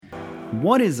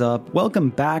What is up? Welcome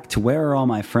back to Where Are All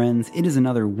My Friends? It is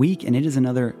another week and it is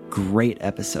another great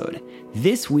episode.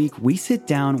 This week we sit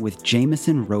down with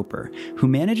Jameson Roper, who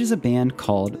manages a band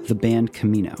called The Band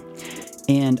Camino.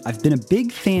 And I've been a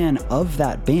big fan of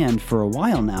that band for a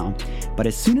while now, but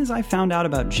as soon as I found out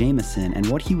about Jameson and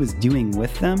what he was doing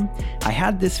with them, I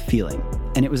had this feeling,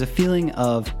 and it was a feeling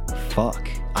of, fuck,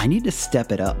 I need to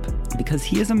step it up, because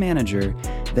he is a manager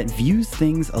that views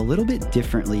things a little bit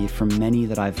differently from many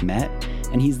that I've met,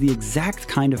 and he's the exact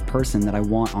kind of person that I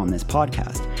want on this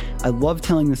podcast. I love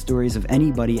telling the stories of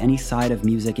anybody, any side of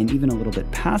music, and even a little bit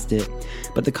past it,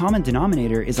 but the common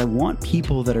denominator is I want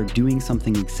people that are doing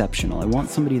something exceptional. I want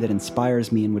somebody that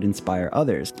inspires me and would inspire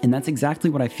others, and that's exactly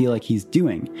what I feel like he's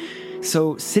doing.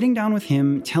 So sitting down with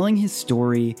him, telling his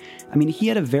story, I mean, he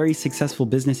had a very successful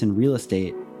business in real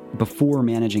estate before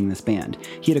managing this band.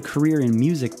 He had a career in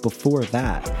music before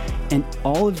that. And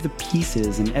all of the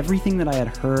pieces and everything that I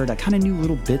had heard, I kind of knew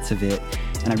little bits of it.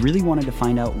 And I really wanted to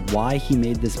find out why he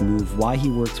made this move, why he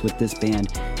works with this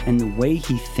band, and the way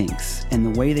he thinks, and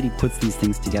the way that he puts these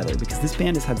things together. Because this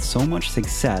band has had so much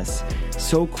success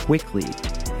so quickly.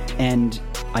 And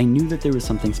I knew that there was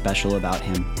something special about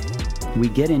him. We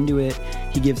get into it.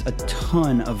 He gives a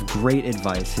ton of great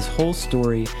advice, his whole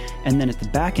story, and then at the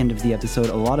back end of the episode,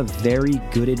 a lot of very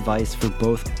good advice for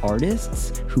both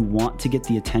artists who want to get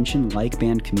the attention like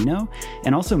Band Camino,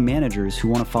 and also managers who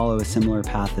want to follow a similar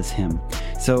path as him.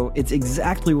 So it's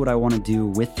exactly what I want to do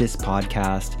with this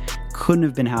podcast. Couldn't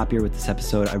have been happier with this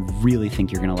episode. I really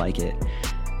think you're going to like it.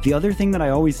 The other thing that I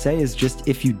always say is just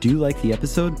if you do like the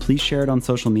episode, please share it on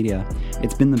social media.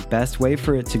 It's been the best way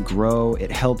for it to grow.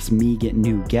 It helps me get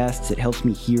new guests. It helps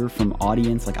me hear from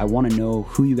audience. Like, I want to know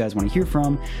who you guys want to hear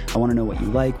from. I want to know what you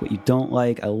like, what you don't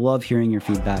like. I love hearing your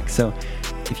feedback. So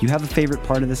if you have a favorite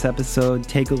part of this episode,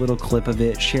 take a little clip of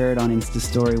it, share it on Insta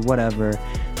Story, whatever.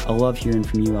 I love hearing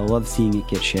from you. I love seeing it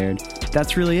get shared.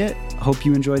 That's really it. Hope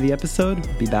you enjoy the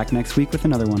episode. Be back next week with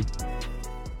another one.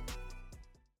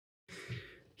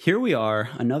 Here we are,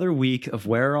 another week of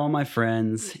Where Are All My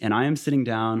Friends, and I am sitting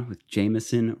down with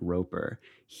Jameson Roper.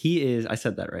 He is, I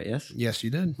said that right, yes? Yes, you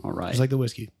did. All right. Just like the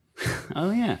whiskey. Oh,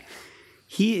 yeah.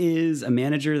 He is a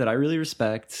manager that I really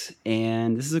respect,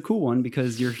 and this is a cool one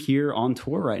because you're here on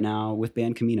tour right now with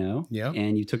Band Camino. Yeah.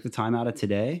 And you took the time out of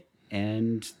today,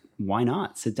 and why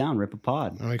not? Sit down, rip a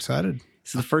pod. I'm excited.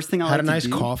 So the first thing I had a nice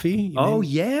coffee.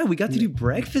 Yeah, we got to do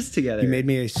breakfast together. You made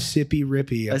me a sippy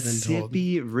rippy. A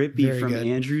sippy rippy from good.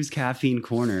 Andrew's Caffeine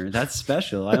Corner. That's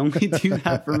special. I only do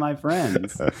that for my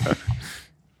friends.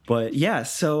 But yeah,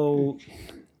 so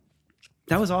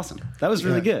that was awesome. That was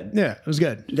really good. Yeah, it was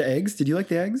good. The eggs, did you like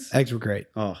the eggs? Eggs were great.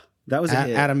 Oh, that was a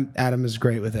hit. Adam is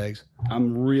great with eggs.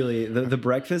 I'm really the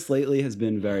breakfast lately has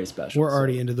been very special. We're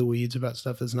already into the weeds about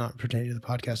stuff that's not pertaining to the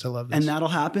podcast. I love this. And that'll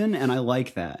happen, and I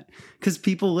like that. Because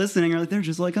people listening are like, they're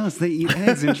just like us. They eat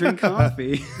eggs and drink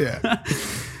coffee. Yeah.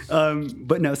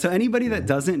 But no, so anybody that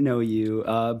doesn't know you...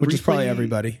 which is probably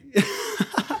everybody.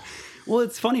 Well,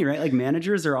 it's funny, right? Like,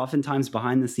 managers are oftentimes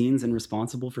behind the scenes and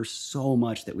responsible for so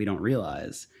much that we don't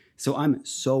realize. So I'm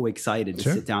so excited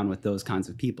to sit down with those kinds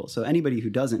of people. So anybody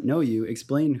who doesn't know you,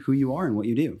 explain who you are and what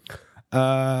you do.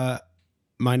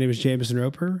 My name is Jameson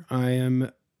Roper.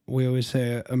 We always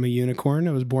say I'm a unicorn.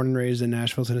 I was born and raised in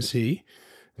Nashville, Tennessee.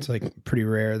 It's like pretty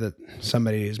rare that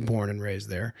somebody is born and raised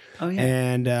there. Oh, yeah.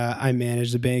 And I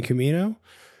manage the Band Camino.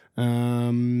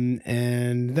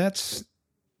 And that's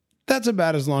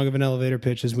about as long of an elevator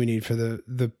pitch as we need for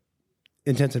the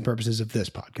intents and purposes of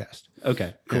this podcast.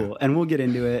 Okay, cool. Yeah. And we'll get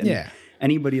into it. Yeah.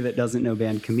 Anybody that doesn't know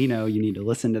Band Camino, you need to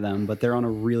listen to them, but they're on a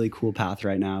really cool path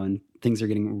right now and things are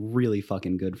getting really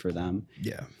fucking good for them.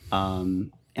 Yeah.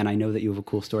 And I know that you have a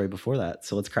cool story before that,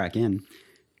 so let's crack in.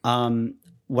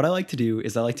 What I like to do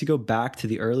is I like to go back to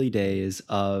the early days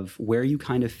of where you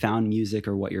kind of found music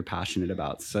or what you're passionate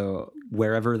about. So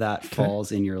wherever that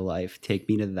falls in your life, take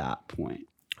me to that point.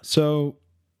 So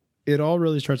it all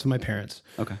really starts with my parents.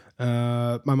 Okay.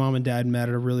 My mom and dad met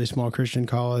at a really small Christian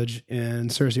college in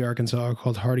Searcy, Arkansas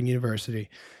called Harding University.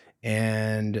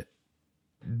 And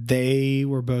they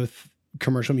were both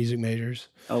commercial music majors.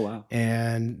 Oh, wow.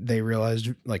 And they realized,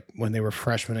 like, when they were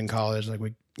freshmen in college, like,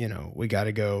 we got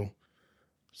to go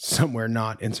somewhere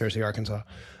not in Searcy, Arkansas.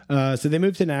 So they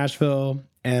moved to Nashville,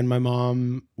 and my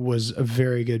mom was a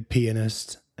very good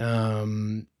pianist,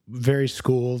 very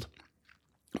schooled.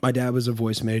 My dad was a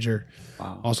voice major,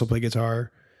 also played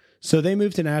guitar. So they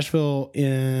moved to Nashville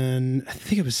in, I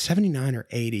think it was 79 or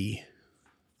 80.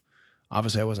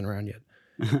 Obviously, I wasn't around yet.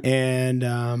 And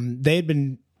they had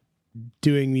been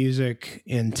doing music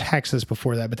in Texas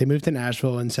before that, but they moved to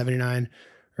Nashville in 79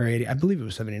 or 80. I believe it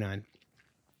was 79.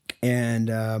 And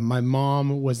my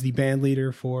mom was the band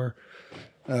leader for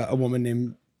a woman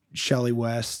named Shelley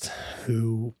West,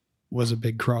 who was a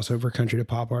big crossover country to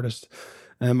pop artist.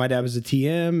 And my dad was a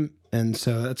TM. And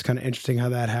so that's kind of interesting how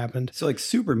that happened. So like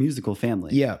super musical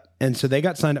family. Yeah. And so they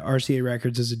got signed to RCA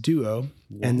Records as a duo.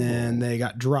 Whoa. And then they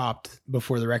got dropped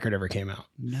before the record ever came out.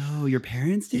 No, your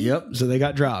parents did? Yep. So they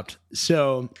got dropped.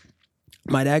 So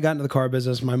my dad got into the car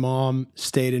business. My mom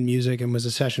stayed in music and was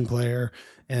a session player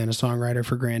and a songwriter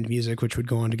for Grand Music, which would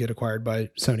go on to get acquired by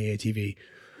Sony ATV.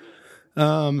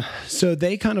 So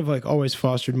they kind of like always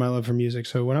fostered my love for music.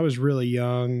 So when I was really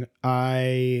young,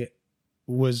 I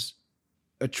was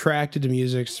attracted to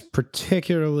music,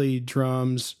 particularly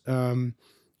drums.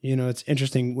 It's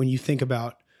interesting when you think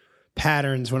about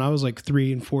patterns. When I was like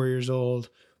 3 and 4 years old,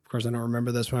 of course, I don't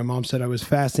remember this. My mom said I was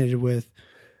fascinated with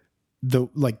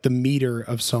the meter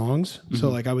of songs. Mm-hmm. So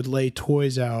like I would lay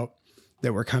toys out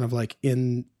that were kind of like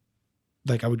in,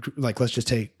 like I would like, let's just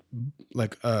take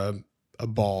like a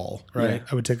ball, right? Yeah.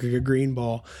 I would take like a green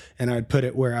ball and I would put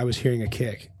it where I was hearing a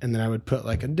kick. And then I would put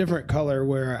like a different color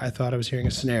where I thought I was hearing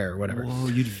a snare or whatever. Whoa,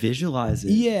 you'd visualize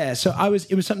it. Yeah. So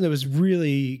it was something that was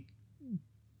really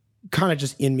kind of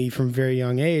just in me from a very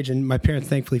young age. And my parents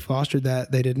thankfully fostered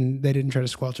that. They didn't try to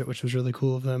squelch it, which was really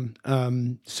cool of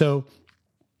them. So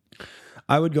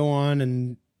I would go on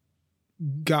and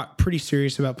got pretty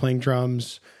serious about playing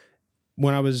drums.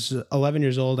 When I was 11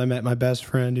 years old, I met my best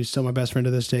friend, who's still my best friend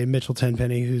to this day, Mitchell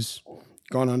Tenpenny, who's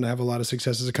gone on to have a lot of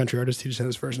success as a country artist. He just had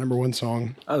his first #1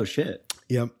 song. Oh, shit.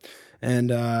 Yep.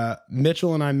 And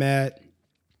Mitchell and I met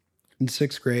in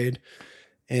 6th grade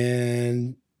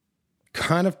and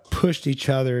kind of pushed each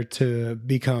other to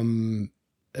become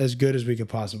as good as we could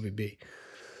possibly be.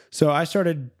 So I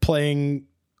started playing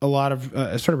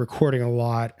I started recording a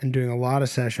lot and doing a lot of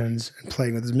sessions and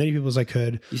playing with as many people as I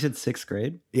could. You said 6th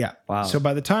grade? Yeah. Wow. So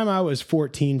by the time I was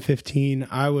 14, 15,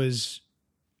 I was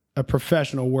a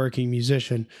professional working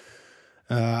musician.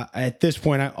 At this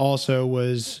point, I also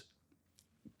was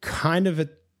kind of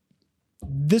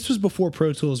this was before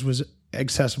Pro Tools was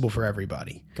accessible for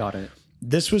everybody. Got it.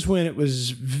 This was when it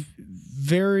was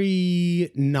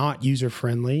very not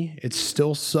user-friendly. It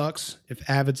still sucks. If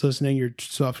Avid's listening, your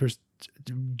software's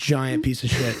giant piece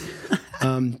of shit.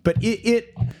 But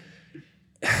it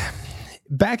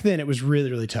back then it was really,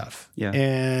 really tough. Yeah.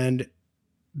 And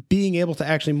being able to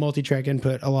actually multi-track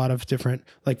input a lot of different,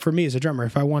 like for me as a drummer,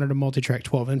 if I wanted to multi-track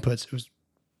 12 inputs, it was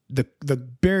the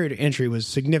barrier to entry was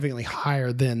significantly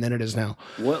higher then than it is now.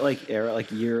 What like era, like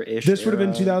year-ish? This would have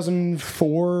been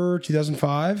 2004,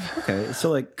 2005. Okay.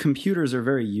 So like computers are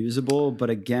very usable, but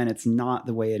again, it's not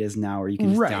the way it is now where you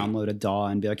can just download a DAW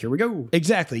and be like, here we go.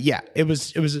 Exactly. Yeah. It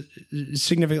was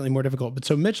significantly more difficult. But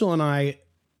so Mitchell and I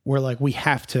were like, we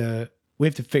have to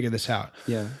figure this out.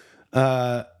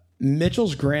 Yeah.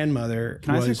 Mitchell's grandmother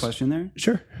Can I ask you a question there?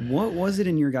 Sure. What was it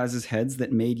in your guys' heads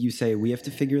that made you say, we have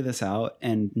to figure this out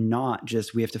and not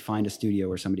just we have to find a studio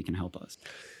where somebody can help us?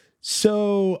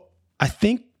 So I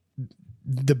think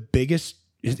the biggest,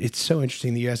 it's so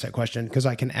interesting that you asked that question because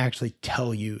I can actually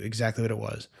tell you exactly what it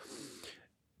was.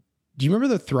 Do you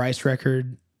remember the Thrice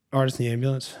record, Artist in the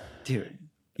Ambulance? Dude,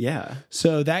 yeah.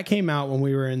 So that came out when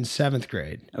we were in 7th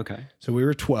grade. Okay. So we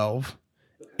were 12.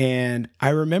 And I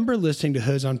remember listening to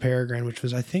Hoods on Peregrine, which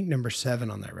was, I think,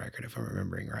 #7 on that record, if I'm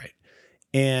remembering right.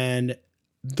 And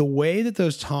the way that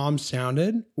those toms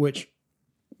sounded, which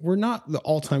were not the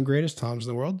all-time greatest toms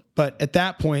in the world, but at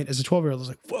that point, as a 12-year-old, I was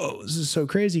like, whoa, this is so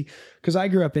crazy. Because I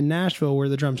grew up in Nashville where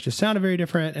the drums just sounded very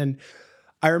different. And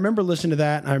I remember listening to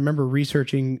that, and I remember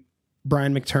researching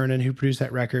Brian McTernan, who produced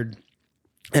that record,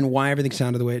 and why everything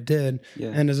sounded the way it did.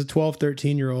 Yeah. And as a 12,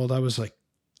 13-year-old, I was like,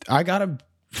 I got to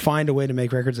find a way to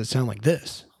make records that sound like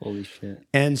this. Holy shit.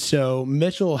 And so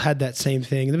Mitchell had that same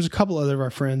thing. There was a couple other of our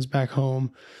friends back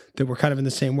home that were kind of in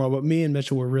the same world, but me and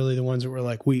Mitchell were really the ones that were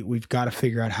like, we've got to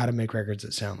figure out how to make records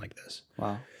that sound like this.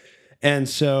 Wow. And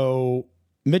so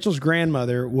Mitchell's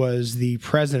grandmother was the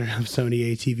president of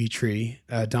Sony ATV Tree,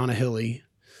 Donna Hilly,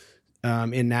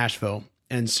 in Nashville.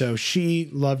 And so she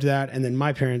loved that. And then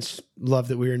my parents loved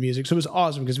that we were in music. So it was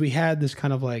awesome because we had this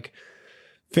kind of like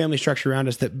family structure around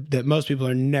us that most people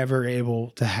are never able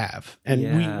to have.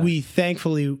 And we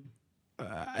thankfully,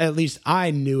 at least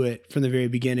I knew it from the very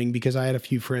beginning because I had a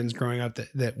few friends growing up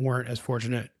that weren't as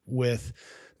fortunate with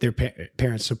their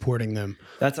parents supporting them.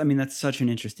 That's such an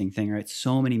interesting thing, right?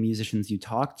 So many musicians you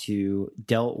talk to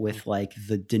dealt with like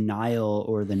the denial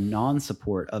or the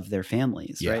non-support of their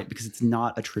families, right? Because it's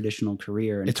not a traditional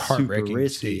career and it's heartbreaking super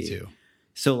risky to see too.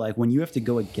 So like when you have to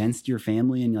go against your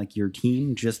family and like your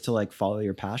team just to like follow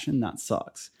your passion, that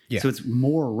sucks. Yeah. So it's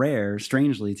more rare,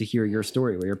 strangely, to hear your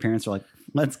story where your parents are like,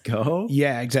 Let's go.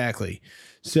 Yeah, exactly.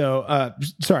 So,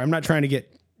 sorry, I'm not trying to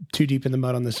get too deep in the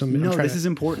mud on this. This is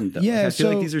important though. Yeah, I feel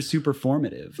like these are super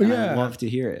formative. And Yeah. I'd love to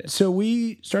hear it. So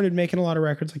we started making a lot of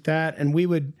records like that, and we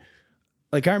would,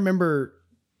 like, I remember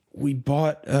we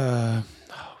bought, I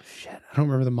don't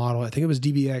remember the model. I think it was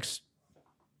DBX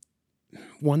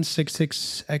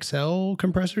 166 XL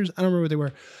compressors. I don't remember what they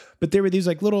were, but they were these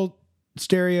like little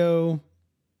stereo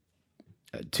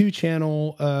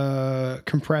 2-channel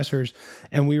compressors,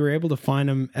 and we were able to find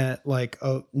them at like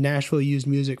a Nashville Used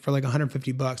Music for like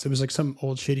 $150. It was like some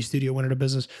old shitty studio went out of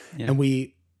business, and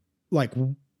we like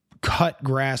cut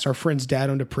grass. Our friend's dad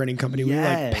owned a printing company. We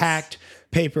like packed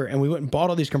paper, and we went and bought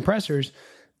all these compressors.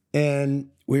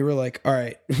 And we were like, all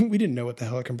right, we didn't know what the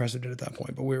hell a compressor did at that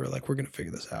point, but we were like, we're going to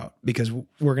figure this out because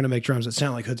we're going to make drums that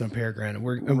sound like Hoods on Peregrine. And,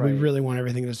 we really want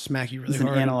everything to smack you really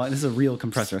hard. This is a real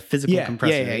compressor, a physical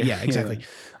compressor. Yeah, exactly.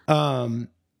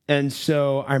 And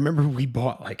so I remember we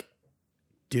bought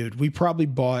we probably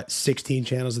bought 16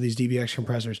 channels of these DBX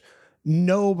compressors.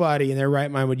 Nobody in their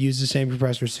right mind would use the same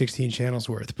compressor 16 channels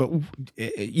worth. But,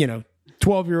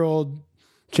 12-year-old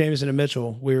Jameson and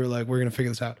Mitchell, we were like, we're going to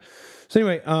figure this out. So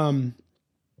anyway,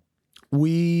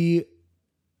 we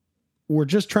were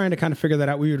just trying to kind of figure that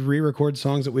out. We would re-record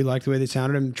songs that we liked the way they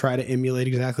sounded and try to emulate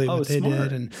exactly what they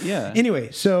did. And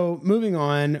anyway, so moving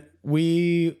on,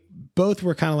 we both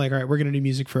were kind of like, all right, we're going to do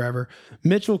music forever.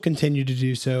 Mitchell continued to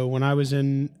do so. When I was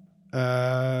in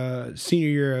senior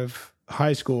year of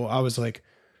high school, I was like,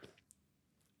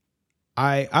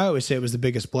 I always say it was the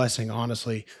biggest blessing,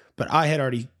 honestly, but I had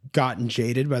already gotten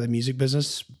jaded by the music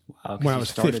business when I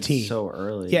was 15. So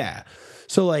early. Yeah.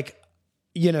 So like,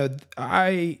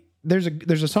 there's a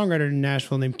songwriter in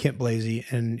Nashville named Kent Blasey.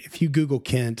 And if you Google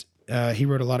Kent, he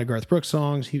wrote a lot of Garth Brooks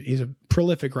songs. He's a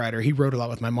prolific writer. He wrote a lot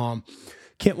with my mom.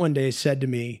 Kent one day said to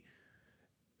me,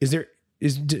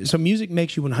 so music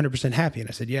makes you 100% happy? And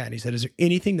I said, yeah. And he said, is there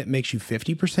anything that makes you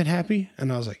 50% happy?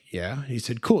 And I was like, yeah. He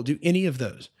said, cool. Do any of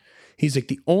those. He's like,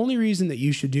 the only reason that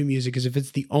you should do music is if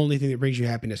it's the only thing that brings you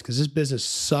happiness, because this business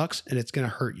sucks and it's going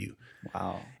to hurt you.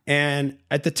 Wow. And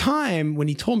at the time when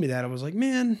he told me that, I was like,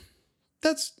 man,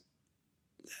 I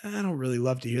don't really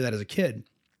love to hear that as a kid,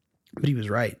 but he was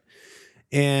right.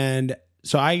 And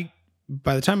so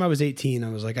by the time I was 18,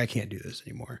 I was like, I can't do this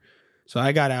anymore. So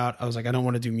I got out. I was like, I don't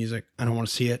want to do music. I don't want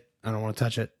to see it. I don't want to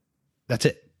touch it. That's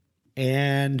it.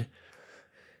 And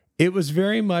it was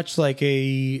very much like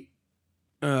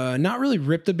not really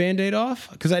rip the Band-Aid off,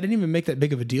 because I didn't even make that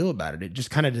big of a deal about it. It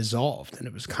just kind of dissolved, and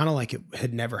it was kind of like it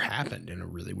had never happened in a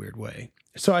really weird way.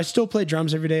 So I still play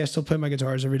drums every day. I still play my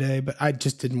guitars every day, but I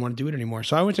just didn't want to do it anymore.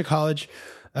 So I went to college.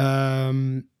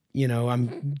 I'm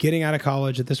getting out of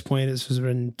college at this point. This was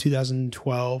in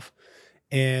 2012,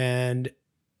 and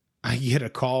I get a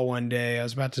call one day. I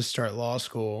was about to start law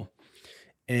school,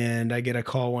 and I get a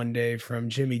call one day from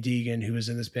Jimmy Deegan, who was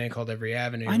in this band called Every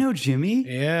Avenue. I know Jimmy.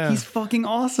 Yeah. He's fucking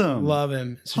awesome. Love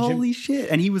him. So Holy shit.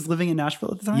 And he was living in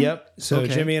Nashville at the time? Yep. So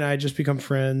Jimmy and I had just become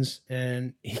friends,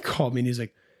 and he called me and he's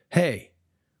like, hey,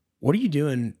 what are you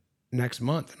doing next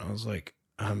month? And I was like,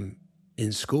 I'm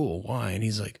in school. Why? And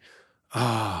he's like,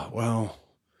 well,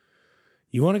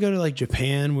 you want to go to like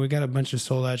Japan? We got a bunch of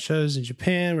sold out shows in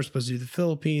Japan. We're supposed to do the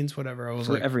Philippines, whatever. I was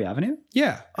For like, Every Avenue?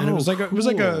 Yeah. And it was like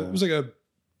a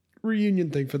reunion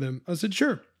thing for them. I said,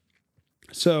 sure.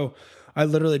 So I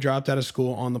literally dropped out of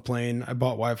school on the plane. I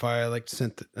bought Wi-Fi. I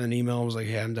sent an email. I was like,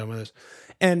 hey, I'm done with this.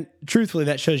 And truthfully,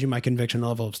 that shows you my conviction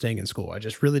level of staying in school. I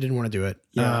just really didn't want to do it.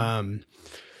 Yeah.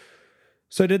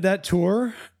 So I did that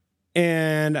tour,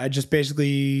 and I just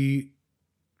basically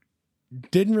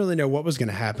didn't really know what was going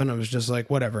to happen. I was just like,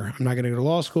 whatever. I'm not going to go to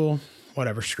law school.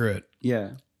 Whatever. Screw it.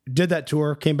 Yeah. Did that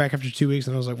tour, came back after 2 weeks,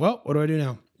 and I was like, well, what do I do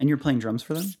now? And you're playing drums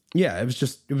for them? Yeah, it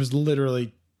was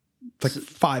literally like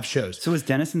 5 shows. So was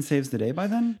Dennis in Saves the Day by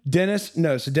then?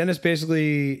 So Dennis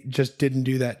basically just didn't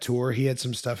do that tour. He had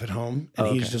some stuff at home, and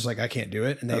he's just like, I can't do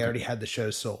it. And they already had the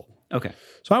shows sold. Okay.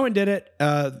 So I went and did it.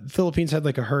 Philippines had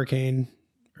like a hurricane,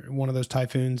 or one of those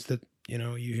typhoons that,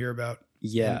 you hear about.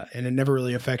 Yeah. And it never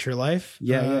really affects your life.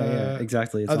 Yeah.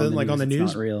 Exactly. It's other than like on the news.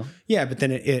 It's not real. Yeah, but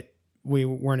then we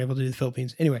weren't able to do the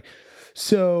Philippines. Anyway,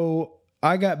 so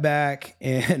I got back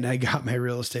and I got my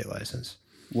real estate license.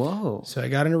 Whoa. So I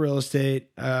got into real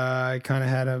estate. I kind of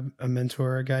had a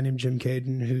mentor, a guy named Jim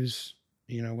Caden, who's,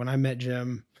 when I met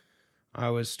Jim, I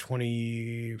was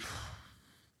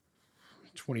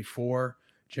 24.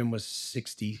 Jim was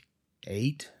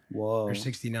 68. Whoa. Or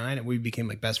 69, and we became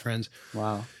like best friends.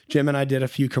 Wow. Jim and I did a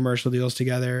few commercial deals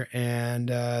together, and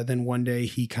then one day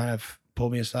he kind of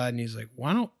pulled me aside and he's like,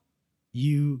 why don't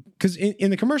you, because in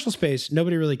the commercial space,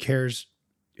 nobody really cares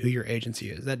who your agency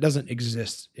is. That doesn't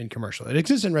exist in commercial. It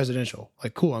exists in residential.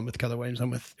 Like, cool, I'm with Keller Williams,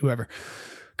 I'm with whoever.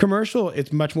 Commercial,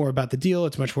 it's much more about the deal.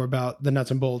 It's much more about the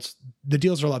nuts and bolts. The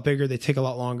deals are a lot bigger. They take a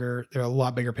lot longer. They're a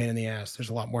lot bigger pain in the ass. There's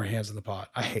a lot more hands in the pot.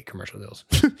 I hate commercial deals.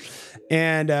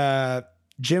 And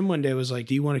Jim one day was like,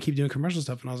 do you want to keep doing commercial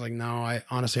stuff? And I was like, no, I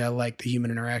honestly like the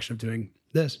human interaction of doing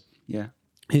this. Yeah.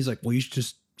 He's like, well, you should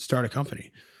just start a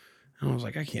company. And I was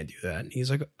like, I can't do that. And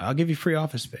he's like, I'll give you free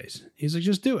office space. He's like,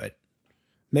 just do it.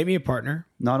 Make me a partner.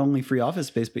 Not only free office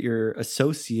space, but you're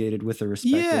associated with a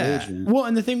respected agent. Well,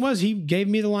 and the thing was, he gave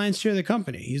me the lion's share of the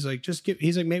company. He's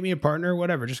like, make me a partner,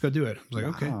 whatever. Just go do it. I was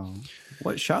like, okay.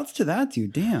 What? Shouts to that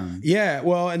dude. Damn. Yeah.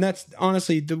 Well, and that's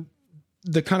honestly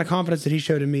the kind of confidence that he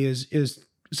showed in me is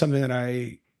something that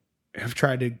I have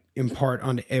tried to impart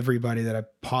onto everybody that I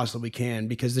possibly can,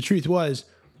 because the truth was,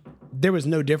 there was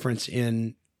no difference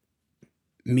in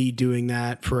me doing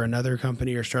that for another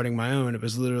company or starting my own. It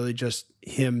was literally just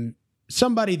him,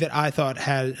 somebody that I thought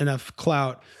had enough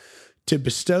clout to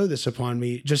bestow this upon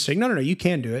me, just saying, no, you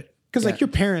can do it. Because like your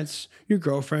parents, your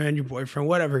girlfriend, your boyfriend,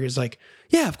 whatever, is like,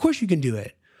 yeah, of course you can do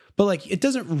it. But like, it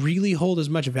doesn't really hold as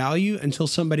much value until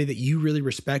somebody that you really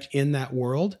respect in that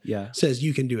world says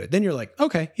you can do it. Then you're like,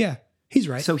 okay, yeah, he's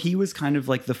right. So he was kind of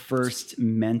like the first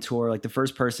mentor, like the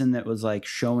first person that was like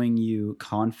showing you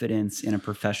confidence in a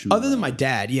professional Other than my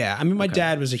dad, yeah. I mean, my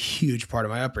dad was a huge part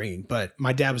of my upbringing, but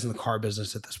my dad was in the car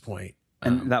business at this point.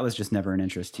 And that was just never an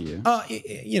interest to you?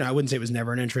 I wouldn't say it was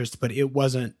never an interest, but it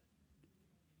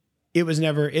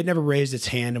never raised its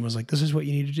hand and was like, this is what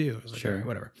you need to do. I was like, sure. All right,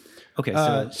 whatever. Okay.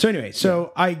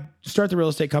 So I start the real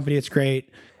estate company. It's great.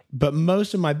 But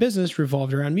most of my business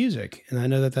revolved around music. And I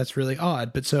know that that's really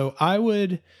odd. But so I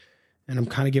would, and I'm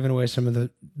kind of giving away some of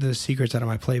the secrets out of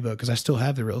my playbook because I still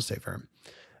have the real estate firm.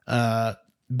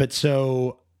 But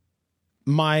so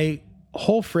my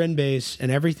whole friend base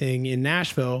and everything in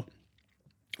Nashville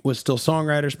was still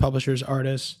songwriters, publishers,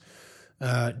 artists,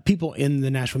 people in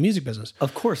the Nashville music business.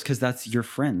 Of course, because that's your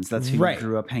friends. That's who you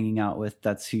grew up hanging out with.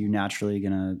 That's who you're naturally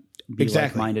going to be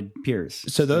like-minded peers.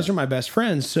 So those are my best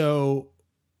friends. So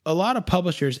a lot of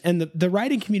publishers and the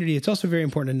writing community, it's also very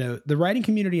important to note, the writing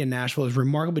community in Nashville is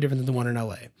remarkably different than the one in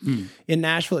LA. In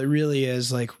Nashville, it really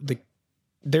is like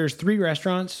there's 3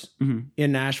 restaurants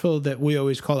in Nashville that we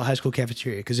always call the high school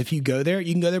cafeteria. Because if you go there,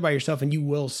 you can go there by yourself and you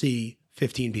will see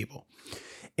 15 people.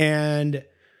 And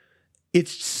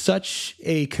it's such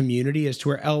a community as to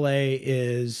where LA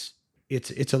is,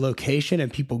 it's a location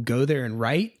and people go there and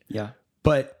write. Yeah.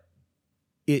 But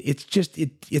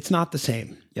it's not the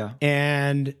same. Yeah.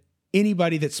 And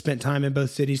anybody that spent time in both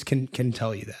cities can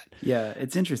tell you that. Yeah.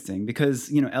 It's interesting because,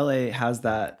 LA has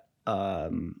that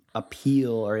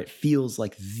appeal, or it feels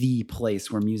like the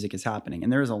place where music is happening.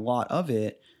 And there is a lot of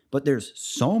it, but there's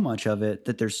so much of it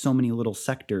that there's so many little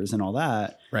sectors and all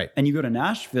that. Right. And you go to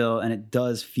Nashville and it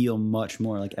does feel much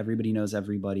more like everybody knows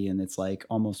everybody. And it's like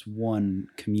almost one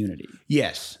community.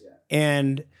 Yes. Yeah.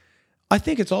 And I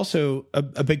think it's also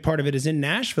a big part of it is in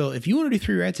Nashville. If you want to do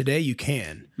 3 rides a day, you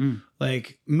can.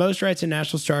 Like most rides in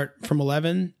Nashville start from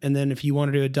 11. And then if you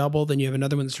want to do a double, then you have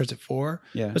another one that starts at 4.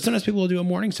 Yeah. But sometimes people will do a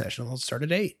morning session. They'll start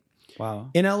at 8. Wow.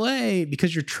 In LA,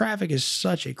 because your traffic is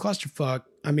such a clusterfuck,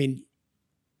 I mean,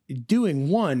 doing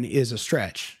one is a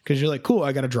stretch because you're like, cool,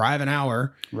 I got to drive an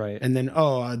hour. Right. And then,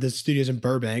 the studio's in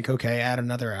Burbank. Okay. Add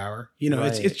another hour,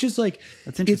 right. It's just like,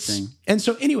 that's interesting. And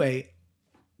so anyway,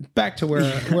 back to where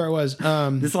I was.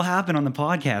 This will happen on the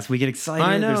podcast. We get excited.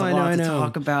 I know, There's a lot to know.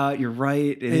 talk about. You're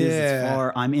right. It is. It's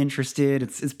far. I'm interested.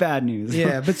 It's bad news.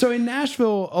 Yeah. But so in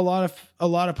Nashville, a lot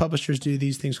of publishers do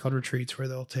these things called retreats where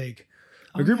they'll take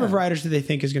a group of writers that they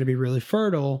think is going to be really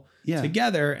fertile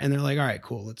together. And they're like, all right,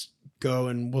 cool. Let's go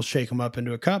and we'll shake them up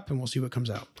into a cup and we'll see what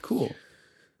comes out. Cool.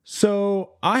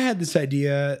 So I had this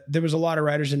idea. There was a lot of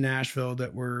writers in Nashville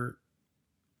that were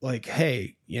like,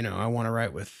 hey, I want to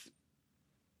write with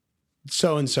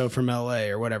so-and-so from LA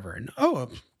or whatever. And,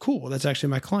 cool. Well, that's actually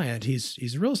my client.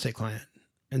 He's a real estate client.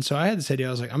 And so I had this idea.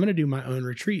 I was like, I'm going to do my own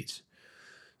retreats.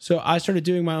 So I started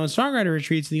doing my own songwriter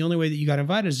retreats. And the only way that you got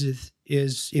invited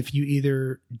is if you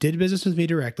either did business with me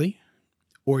directly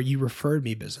or you referred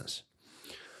me business.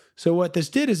 So what this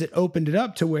did is it opened it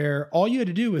up to where all you had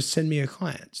to do was send me a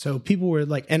client. So people were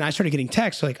like, and I started getting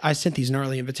texts. Like I sent these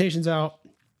gnarly invitations out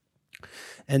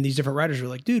and these different writers were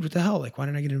like, dude, what the hell? Like, why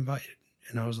didn't I get invited?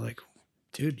 And I was like,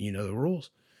 dude, you know the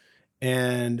rules.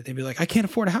 And they'd be like, I can't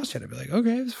afford a house yet. I'd be like,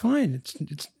 okay, it's fine.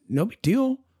 It's no big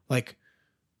deal. Like,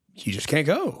 you just can't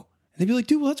go. And they'd be like,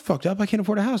 dude, well, that's fucked up. I can't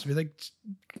afford a house. I'd be like,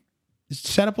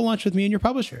 set up a lunch with me and your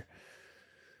publisher.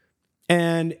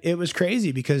 And it was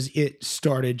crazy because it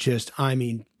started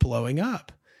blowing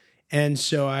up. And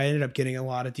so I ended up getting a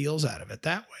lot of deals out of it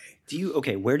that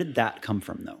way. Where did that come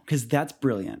from though? Because that's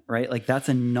brilliant, right? Like that's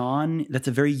a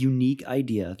very unique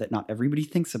idea that not everybody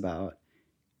thinks about.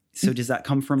 So does that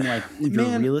come from like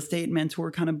your real estate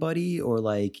mentor kind of buddy, or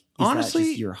like is honestly, that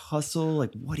just your hustle?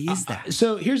 Like what is that?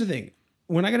 So here's the thing.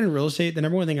 When I got into real estate, the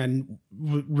number one thing I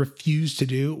refused to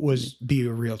do was be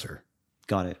a realtor.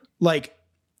 Got it. Like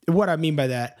what I mean by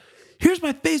that, here's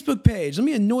my Facebook page. Let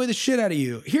me annoy the shit out of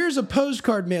you. Here's a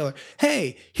postcard mailer.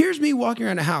 Hey, here's me walking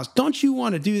around the house. Don't you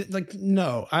want to do that? Like,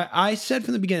 no, I said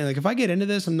from the beginning, like if I get into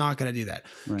this, I'm not going to do that.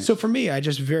 Right. So for me, I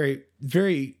just very,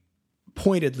 very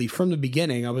pointedly from the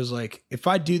beginning, I was like, if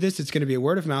I do this, it's going to be a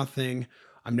word of mouth thing.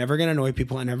 I'm never going to annoy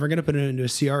people. I'm never going to put it into a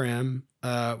CRM,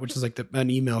 which is like an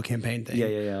email campaign thing.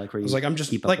 Yeah. Like where you I'm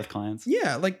just keep like, up with clients.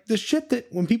 Yeah, like the shit that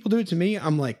when people do it to me,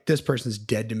 I'm like, this person's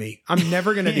dead to me. I'm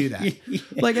never going to do that.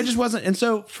 Like I just wasn't. And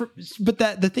so, but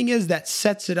the thing is that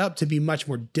sets it up to be much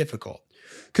more difficult.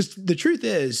 Because the truth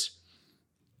is,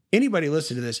 anybody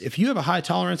listen to this, if you have a high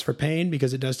tolerance for pain,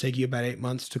 because it does take you about 8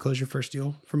 months to close your first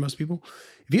deal for most people.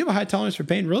 If you have a high tolerance for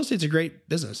pain, real estate's a great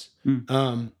business.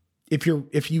 If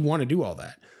you want to do all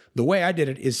that. The way I did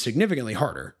it is significantly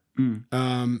harder.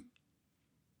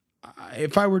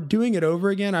 If I were doing it over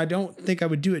again, I don't think I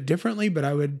would do it differently, but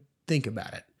I would think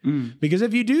about it. Because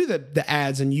if you do the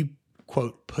ads and you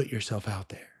quote, put yourself out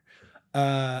there,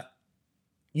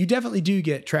 you definitely do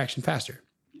get traction faster.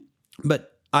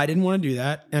 But I didn't want to do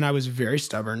that. And I was very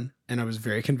stubborn and I was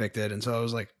very convicted. And so I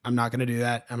was like, I'm not going to do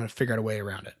that. I'm going to figure out a way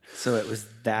around it. So it was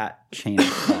that chain of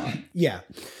thought. Yeah.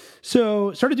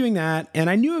 So started doing that. And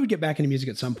I knew I would get back into music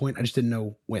at some point. I just didn't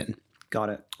know when. Got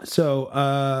it. So,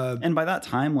 and by that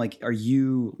time, like, are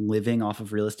you living off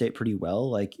of real estate pretty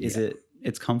well? Like,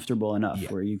 it's comfortable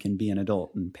enough where you can be an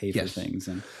adult and pay for things.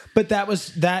 But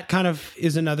that kind of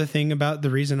is another thing about the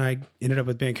reason I ended up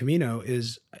with Band Camino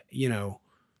is,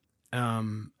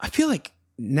 I feel like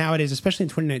nowadays, especially in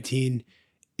 2019,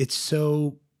 it's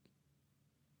so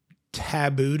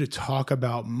taboo to talk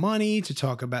about money, to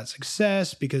talk about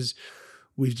success, because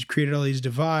we've created all these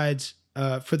divides.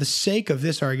 For the sake of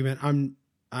this argument, I'm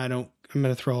going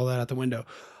to throw all that out the window.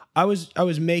 I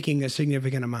was making a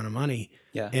significant amount of money.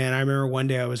 Yeah. And I remember one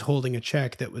day I was holding a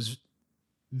check that was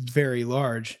very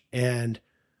large. And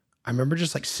I remember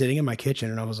just like sitting in my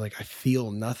kitchen and I was like, I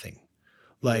feel nothing.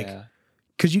 Like,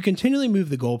 because you continually move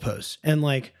the goalposts. And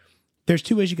like, there's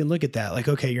two ways you can look at that. Like,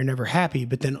 okay, you're never happy.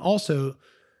 But then also,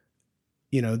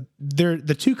 they're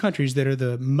the two countries that are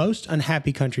the most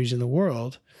unhappy countries in the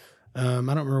world. I don't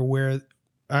remember where.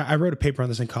 I wrote a paper on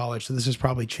this in college, so this has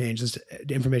probably changed. This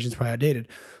information is probably outdated.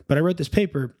 But I wrote this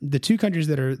paper. The two countries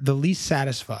that are the least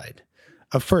satisfied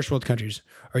of first world countries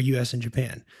are U.S. and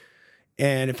Japan.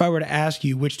 And if I were to ask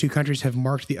you which two countries have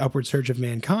marked the upward surge of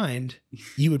mankind,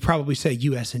 you would probably say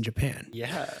U.S. and Japan.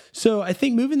 Yeah. So I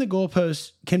think moving the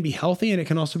goalposts can be healthy, and it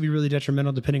can also be really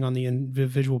detrimental depending on the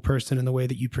individual person and the way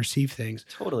that you perceive things.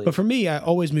 Totally. But for me, I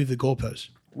always move the goalposts.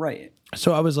 Right.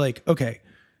 So I was like, okay,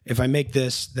 if I make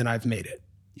this, then I've made it.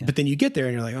 Yeah. But then you get there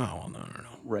and you're like, oh, well, no.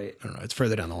 Right. I don't know. It's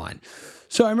further down the line.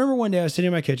 So I remember one day I was sitting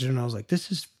in my kitchen and I was like, this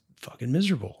is fucking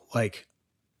miserable. Like,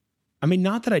 I mean,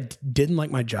 not that I didn't like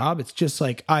my job. It's just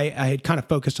like I had kind of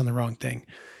focused on the wrong thing.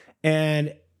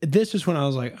 And this is when I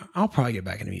was like, I'll probably get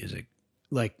back into music.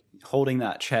 Like holding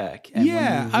that check. And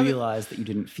when you realized that you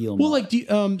didn't feel well, much.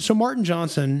 like, so Martin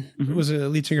Johnson was a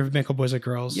lead singer of a band called Boys Like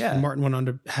Girls. Yeah. And Martin went on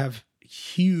to have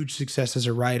huge success as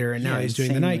a writer. And now he's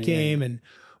doing The Night Game. And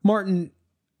Martin,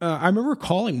 I remember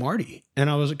calling Marty and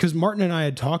I was, because Martin and I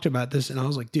had talked about this and I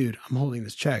was like, dude, I'm holding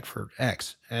this check for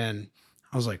X. And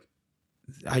I was like,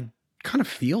 I kind of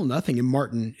feel nothing. And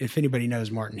Martin, if anybody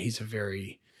knows Martin, he's a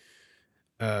very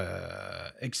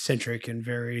eccentric and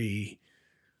very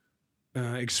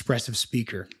expressive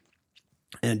speaker.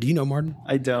 And do you know Martin?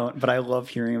 I don't, but I love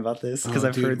hearing about this because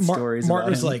I've heard stories Martin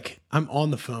about is him. like, I'm on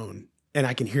the phone and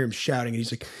I can hear him shouting and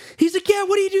he's like, yeah,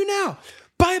 what do you do now?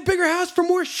 Buy a bigger house for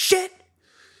more shit?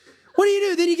 What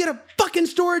do? Then you get a fucking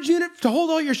storage unit to hold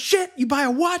all your shit. You buy a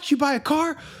watch, you buy a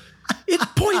car. It's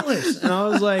pointless. And I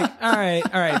was like, all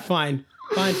right, fine.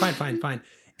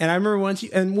 And I remember once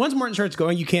Martin starts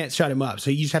going, you can't shut him up.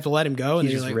 So you just have to let him go. And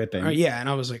he's you're just like, ripping. right, yeah. And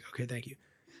I was like, okay, thank you.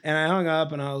 And I hung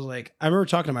up and I was like, I remember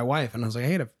talking to my wife and I was like,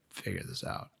 I gotta figure this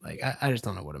out. Like, I just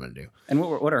don't know what I'm going to do. And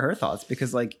what are her thoughts?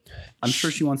 Because like, I'm sure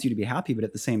she wants you to be happy, but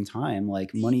at the same time,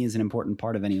 like money is an important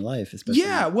part of any life, especially.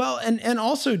 Yeah. Well, and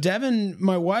also Devin,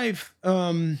 my wife,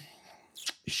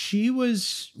 she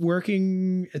was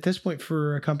working at this point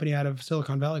for a company out of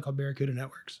Silicon Valley called Barracuda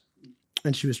Networks.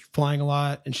 And she was flying a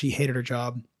lot and she hated her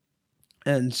job.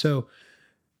 And so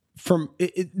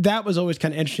that was always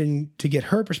kind of interesting to get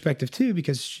her perspective too,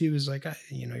 because she was like,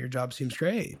 your job seems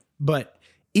great, but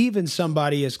even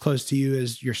somebody as close to you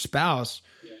as your spouse,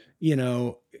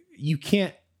 you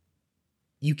can't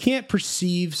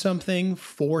perceive something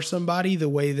for somebody the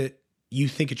way that you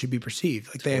think it should be perceived.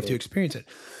 Like they have to experience it.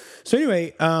 So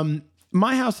anyway,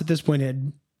 my house at this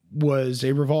point was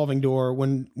a revolving door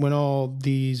when all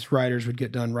these writers would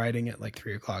get done writing at like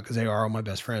 3:00, because they are all my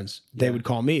best friends. They would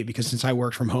call me, because since I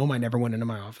worked from home, I never went into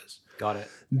my office. Got it.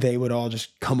 They would all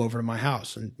just come over to my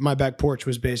house, and my back porch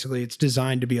was basically, it's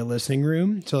designed to be a listening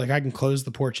room. So like I can close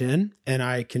the porch in and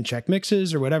I can check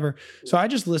mixes or whatever. So I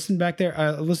just listened back there.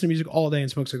 I listen to music all day and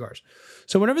smoke cigars.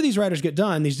 So whenever these writers get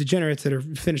done, these degenerates that are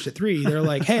finished at 3, they're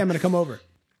like, hey, I'm going to come over.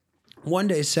 One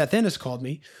day, Seth Ennis called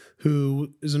me,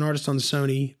 who is an artist on the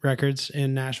Sony records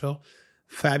in Nashville.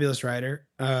 Fabulous writer.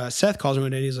 Seth calls me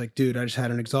one day and he's like, dude, I just had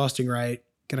an exhausting write.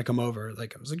 Can I come over?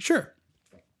 Like, I was like, sure.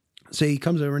 So he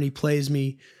comes over and he plays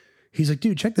me. He's like,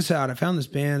 dude, check this out. I found this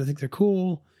band. I think they're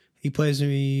cool. He plays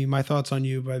me My Thoughts on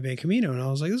You by Ben Camino. And I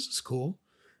was like, this is cool.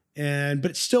 But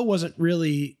it still wasn't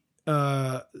really,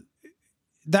 that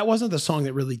wasn't the song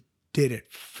that really did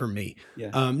it for me.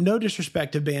 Yeah. No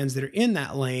disrespect to bands that are in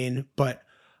that lane, but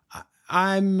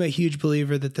I'm a huge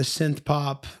believer that the synth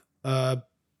pop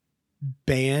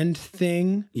band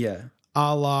thing,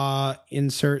 a la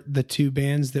insert the 2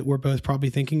 bands that we're both probably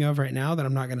thinking of right now that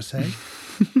I'm not going to say.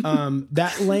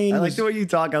 That lane. I like the way you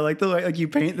talk. I like the way you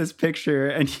paint this picture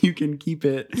and you can keep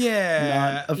it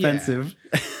not offensive.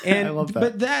 Yeah. And I love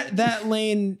that. But that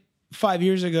lane 5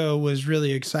 years ago was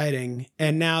really exciting.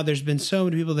 And now there's been so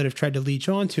many people that have tried to leech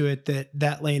onto it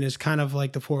that lane is kind of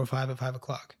like the 405 at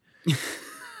 5:00.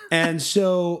 And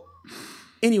so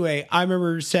anyway, I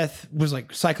remember Seth was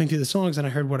like cycling through the songs and I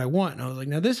heard What I Want. And I was like,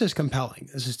 now this is compelling.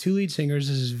 This is 2 lead singers.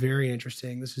 This is very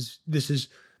interesting. This is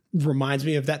reminds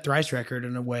me of that Thrice record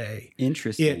in a way.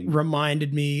 Interesting. It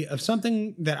reminded me of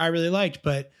something that I really liked,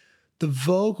 but the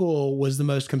vocal was the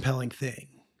most compelling thing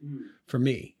for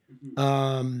me.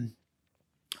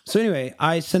 So anyway,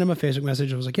 I sent him a Facebook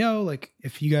message. I was like, yo, like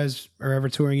if you guys are ever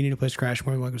touring, you need a place to crash,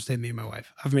 more than welcome to stay with me and my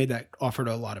wife. I've made that offer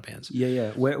to a lot of bands.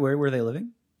 Yeah. Where were they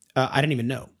living? I didn't even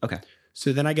know. Okay.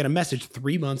 So then I get a message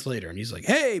 3 months later and he's like,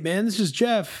 hey man, this is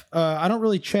Jeff. I don't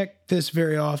really check this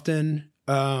very often.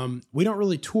 We don't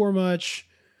really tour much,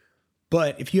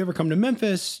 but if you ever come to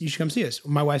Memphis, you should come see us.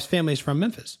 My wife's family is from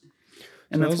Memphis.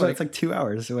 And that's it's like 2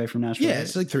 hours away from Nashville. Yeah, right?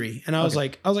 it's like 3. And I was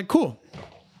like, cool.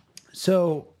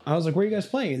 So I was like, where are you guys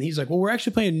playing? And he's like, well, we're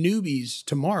actually playing Newbies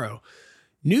tomorrow.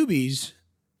 Newbies,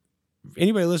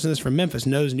 anybody listening to this from Memphis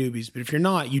knows Newbies, but if you're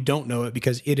not, you don't know it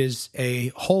because it is a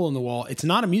hole in the wall. It's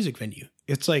not a music venue.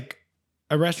 It's like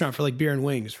a restaurant for like beer and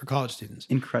wings for college students.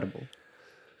 Incredible.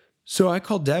 So I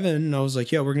called Devin and I was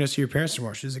like, yo, we're going to see your parents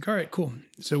tomorrow. She's like, all right, cool.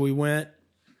 So we went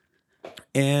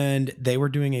and they were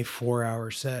doing a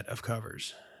 4-hour set of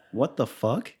covers. What the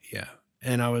fuck? Yeah.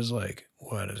 And I was like,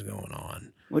 what is going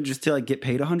on? What, just to like get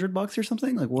paid $100 or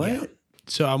something? Like what? Yeah.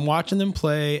 So I'm watching them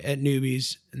play at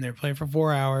Newbies and they're playing for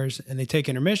 4 hours and they take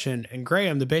intermission and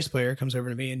Graham, the bass player, comes over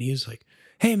to me and he's like,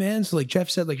 hey man, so like Jeff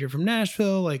said, like you're from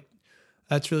Nashville, like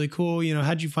that's really cool. You know,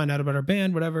 how'd you find out about our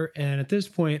band, whatever. And at this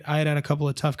point I had a couple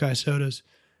of Tough Guy sodas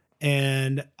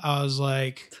and I was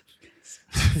like,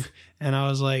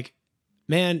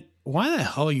 man, why the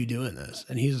hell are you doing this?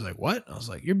 And he's like, what? I was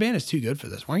like, your band is too good for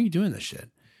this. Why are you doing this shit?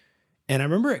 And I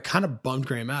remember it kind of bummed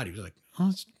Graham out. He was like,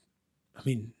 oh,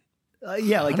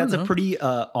 yeah, like that's a pretty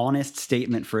honest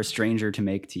statement for a stranger to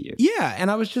make to you. Yeah. And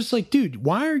I was just like, dude,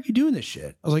 why are you doing this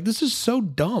shit? I was like, this is so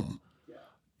dumb. Yeah.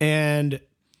 And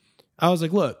I was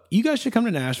like, look, you guys should come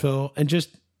to Nashville and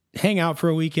just hang out for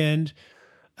a weekend.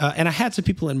 And I had some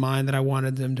people in mind that I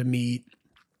wanted them to meet.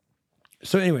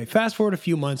 So anyway, fast forward a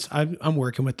few months, I'm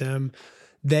working with them.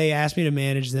 They asked me to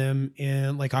manage them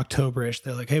in like October-ish.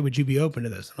 They're like, hey, would you be open to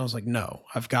this? And I was like, no,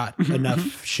 I've got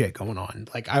enough shit going on.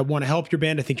 Like, I want to help your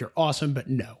band. I think you're awesome, but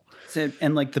no. So,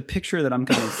 and like the picture that I'm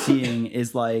kind of seeing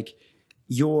is like,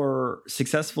 you're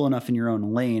successful enough in your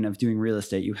own lane of doing real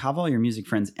estate. You have all your music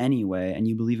friends anyway, and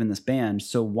you believe in this band.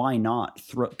 So why not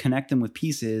connect them with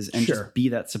pieces and just be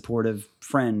that supportive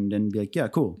friend and be like, yeah,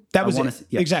 cool. That was it.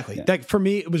 Exactly. Yeah. Like for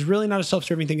me, it was really not a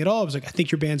self-serving thing at all. I was like, I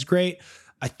think your band's great.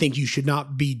 I think you should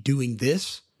not be doing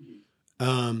this.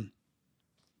 You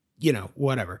know,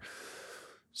 whatever.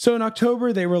 So in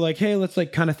October, they were like, hey, let's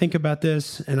like kind of think about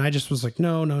this. And I just was like,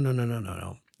 no.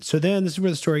 So then this is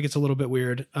where the story gets a little bit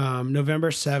weird.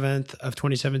 November 7th of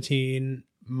 2017,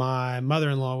 my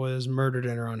mother-in-law was murdered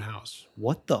in her own house.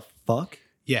 What the fuck?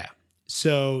 Yeah.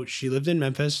 So she lived in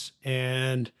Memphis,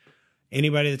 and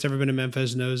anybody that's ever been to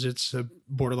Memphis knows it's a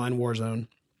borderline war zone.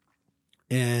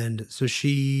 And so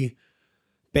she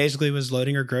basically was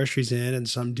loading her groceries in, and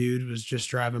some dude was just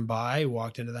driving by,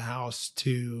 walked into the house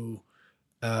to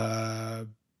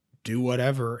do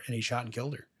whatever, and he shot and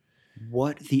killed her.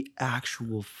 What the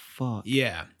actual fuck?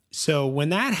 Yeah. So when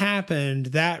that happened,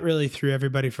 that really threw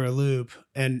everybody for a loop.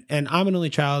 And I'm an only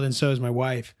child, and so is my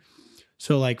wife.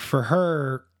 So like for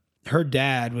her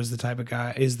dad is the type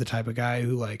of guy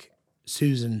who, like,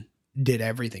 Susan did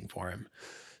everything for him.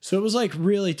 So it was like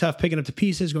really tough picking up the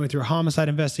pieces. Going through a homicide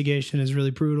investigation is really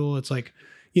brutal. It's like,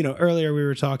 you know, earlier we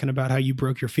were talking about how you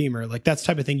broke your femur. Like, that's the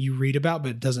type of thing you read about,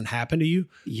 but it doesn't happen to you.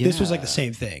 Yeah. This was like the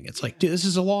same thing. It's like, dude, this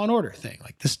is a Law and Order thing.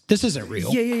 Like, this isn't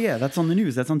real. Yeah. That's on the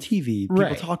news. That's on TV. People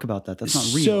Right. talk about that. That's not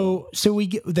real. So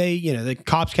the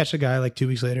cops catch the guy like 2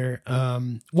 weeks later.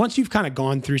 Once you've kind of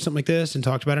gone through something like this and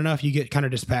talked about it enough, you get kind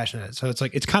of dispassionate. So it's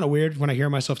like, it's kind of weird when I hear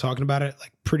myself talking about it,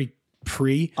 like pretty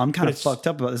pre. I'm kind of fucked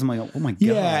up about this. I'm like, oh my God.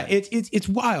 Yeah, it's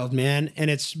wild, man.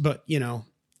 And but you know,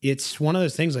 it's one of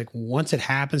those things, like, once it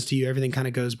happens to you, everything kind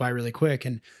of goes by really quick.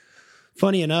 And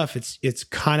funny enough, it's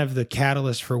kind of the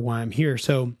catalyst for why I'm here.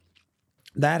 So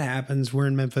that happens. We're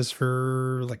in Memphis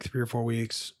for like 3 or 4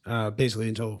 weeks, basically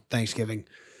until Thanksgiving.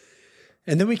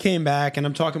 And then we came back, and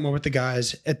I'm talking more with the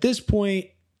guys. At this point,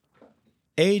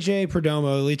 AJ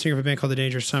Perdomo, lead singer of a band called The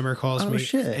Dangerous Summer, calls me.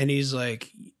 Shit. And he's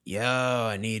like, yo,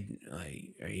 are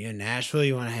you in Nashville?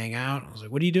 You want to hang out? I was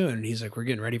like, what are you doing? And he's like, we're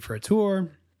getting ready for a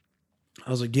tour. I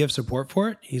was like, do you have support for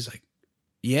it? He's like,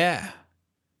 yeah.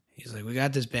 He's like, we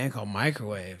got this band called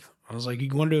Microwave. I was like, you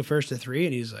want to do a first to 3?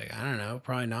 And he's like, I don't know,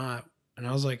 probably not. And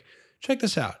I was like, check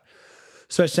this out.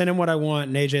 So I sent him what I want,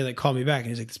 and AJ like called me back, and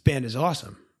he's like, this band is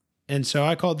awesome. And so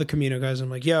I called the Camino guys. And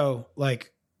I'm like, yo,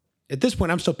 like, at this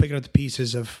point, I'm still picking up the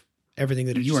pieces of everything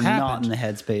that you just are happened. not in the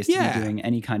headspace to be doing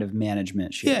any kind of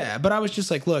management shit. Yeah, but I was just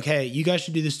like, look, hey, you guys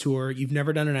should do this tour. You've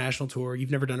never done a national tour.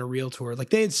 You've never done a real tour. Like,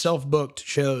 they had self-booked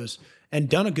shows and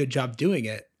done a good job doing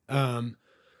it.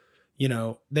 You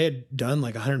know, they had done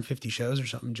like 150 shows or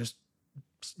something, just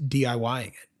DIYing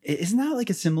it. Isn't that like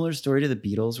a similar story to the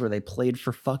Beatles, where they played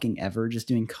for fucking ever, just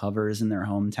doing covers in their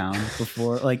hometown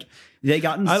before? Like, they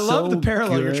gotten I so love the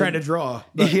parallel good. you're trying to draw.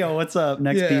 Yo, what's up?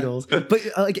 Next Yeah. Beatles.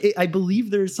 But I believe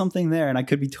there's something there, and I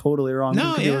could be totally wrong.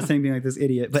 No, I could be listening being like this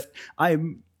idiot. But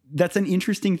that's an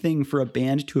interesting thing for a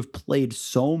band to have played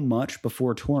so much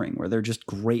before touring, where they're just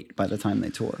great by the time they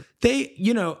tour. They,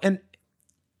 you know, and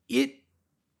it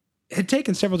had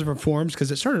taken several different forms, because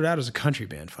it started out as a country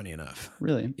band, funny enough.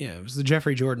 Really? Yeah, it was the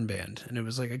Jeffrey Jordan Band, and it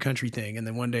was like a country thing. And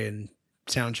then one day in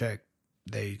sound check,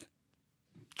 they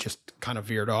just kind of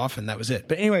veered off, and that was it.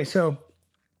 But anyway, so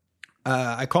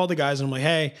I called the guys, and I'm like,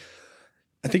 hey,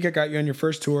 I think I got you on your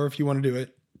first tour if you want to do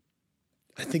it.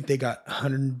 I think they got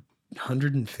 $150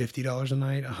 a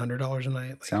night, $100 a night.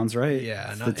 Like, sounds right.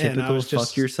 yeah, It's and the typical was just,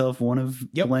 fuck yourself one of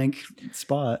blank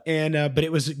spot. And but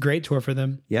it was a great tour for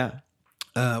them. Yeah.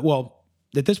 Well,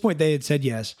 at this point they had said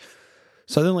yes.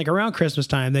 So then, like, around Christmas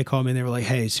time, they called me and they were like,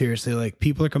 hey, seriously, like,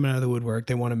 people are coming out of the woodwork.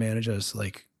 They want to manage us.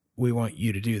 Like, we want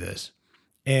you to do this.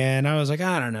 And I was like,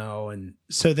 I don't know. And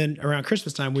so then around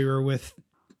Christmas time, we were with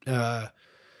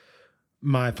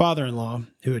my father-in-law,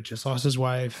 who had just lost his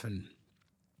wife, and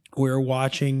we were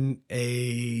watching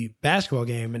a basketball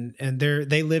game, and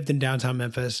they lived in downtown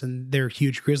Memphis, and they're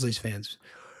huge Grizzlies fans.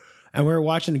 And we were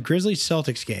watching a Grizzlies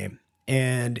Celtics game,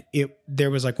 and there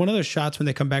was like one of those shots when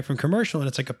they come back from commercial, and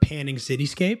it's like a panning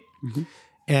cityscape. Mm-hmm.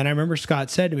 And I remember Scott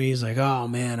said to me, he's like, oh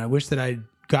man, I wish that I'd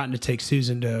gotten to take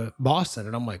Susan to Boston.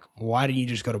 And I'm like, why didn't you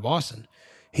just go to Boston?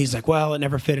 He's like, well, it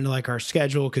never fit into like our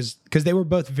schedule, because they were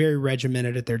both very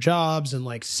regimented at their jobs and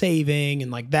like saving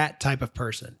and like that type of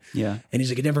person. Yeah. And he's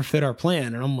like, it never fit our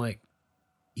plan. And I'm like,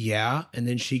 yeah. And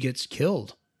then she gets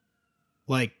killed.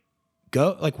 Like,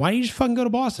 go, like, why don't you just fucking go to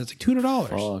Boston? It's like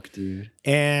 $200. Fuck, dude.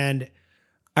 And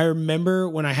I remember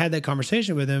when I had that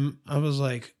conversation with him, I was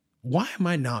like, why am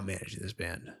I not managing this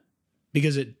band?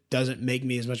 Because it doesn't make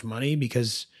me as much money,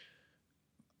 because,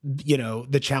 you know,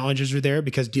 the challenges are there,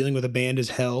 because dealing with a band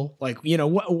is hell. Like, you know,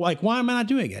 why am I not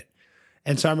doing it?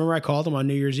 And so I remember I called them on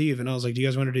New Year's Eve, and I was like, do you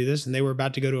guys want to do this? And they were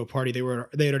about to go to a party. They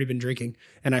had already been drinking,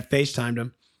 and I FaceTimed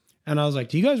them. And I was like,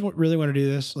 do you guys really want to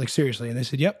do this? Like, seriously? And they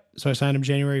said, yep. So I signed them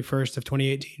January 1st of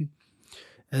 2018.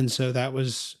 And so that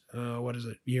was, what is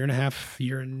it? Year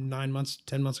and 9 months,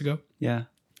 10 months ago. Yeah.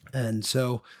 And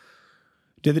so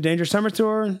did the Dangerous Summer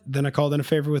tour. Then I called in a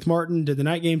favor with Martin, did the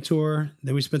Night Game tour.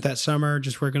 Then we spent that summer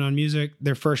just working on music.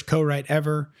 Their first co-write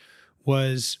ever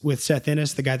was with Seth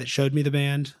Ennis, the guy that showed me the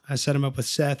band. I set him up with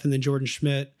Seth and then Jordan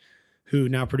Schmidt, who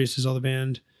now produces all the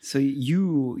band. So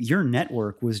your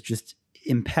network was just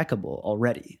impeccable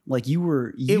already. Like, you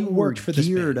were for this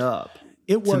geared band. up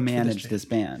It worked to manage this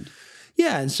band.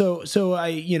 Yeah. And so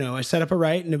I set up a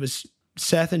right, and it was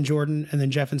Seth and Jordan and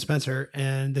then Jeff and Spencer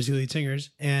and the two lead singers.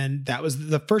 And that was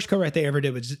the first co-write they ever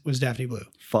did was Daphne Blue.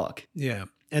 Fuck. Yeah.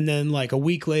 And then like a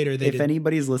week later, if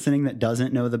anybody's listening that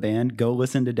doesn't know the band, go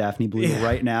listen to Daphne Blue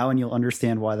right now and you'll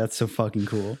understand why that's so fucking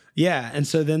cool. Yeah. And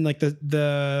so then like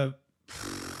the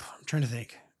I'm trying to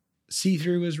think. See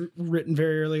Through was written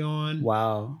very early on.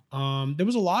 Wow. There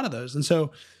was a lot of those. And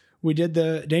so we did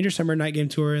the Dangerous Summer Night Game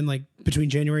tour in like between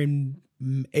January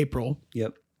and April.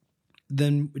 Yep.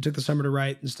 Then we took the summer to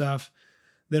write and stuff.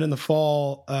 Then in the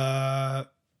fall,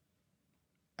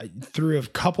 through a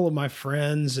couple of my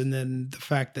friends, and then the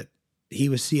fact that he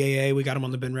was CAA, we got him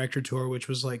on the Ben Rector tour, which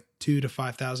was like 2,000 to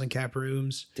 5,000 cap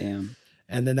rooms. Damn.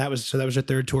 And then that was our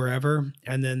third tour ever.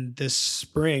 And then this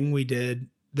spring we did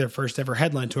their first ever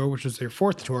headline tour, which was their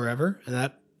fourth tour ever, and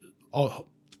that all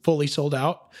fully sold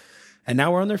out. And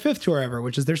now we're on their fifth tour ever,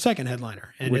 which is their second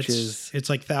headliner. And it's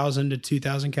like 1,000 to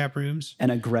 2,000 cap rooms.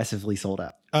 And aggressively sold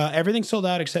out. Everything sold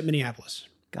out except Minneapolis.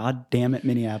 God damn it,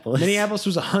 Minneapolis. Minneapolis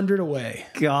was 100 away.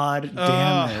 God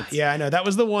damn it. Yeah, I know. That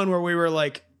was the one where we were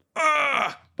like,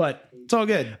 but it's all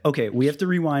good. Okay, we have to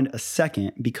rewind a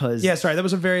second because... Yeah, sorry, that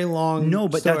was a very long No,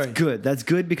 but story. that's good. That's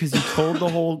good because you told the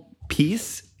whole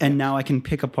piece and now I can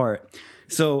pick apart.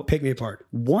 So pick me apart.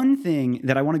 One thing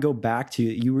that I want to go back to,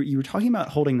 you were talking about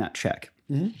holding that check.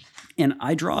 Mm-hmm. And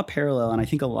I draw a parallel, and I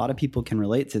think a lot of people can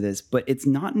relate to this, but it's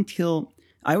not until...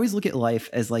 I always look at life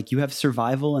as like you have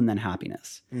survival and then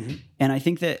happiness. Mm-hmm. And I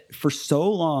think that for so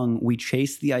long we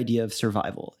chase the idea of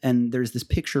survival. And there's this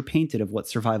picture painted of what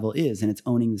survival is, and it's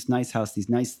owning this nice house, these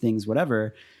nice things,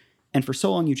 whatever. And for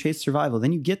so long you chase survival,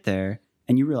 then you get there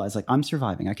and you realize like I'm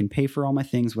surviving. I can pay for all my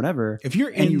things, whatever. If you're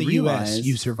in the US,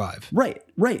 you survive. Right.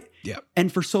 Yeah.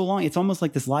 And for so long it's almost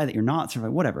like this lie that you're not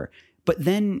surviving, whatever. But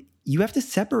then you have to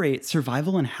separate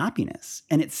survival and happiness.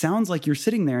 And it sounds like you're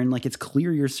sitting there and like it's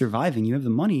clear you're surviving. You have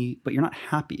the money, but you're not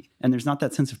happy. And there's not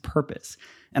that sense of purpose.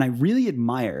 And I really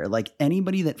admire like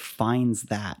anybody that finds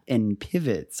that and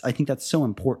pivots. I think that's so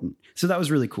important. So that was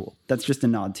really cool. That's just a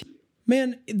nod to you.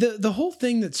 Man, the whole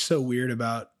thing that's so weird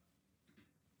about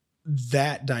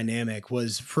that dynamic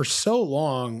was for so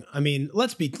long. I mean,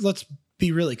 let's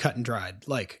be really cut and dried.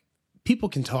 Like people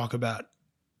can talk about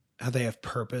how they have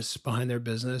purpose behind their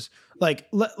business. Like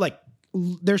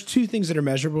there's two things that are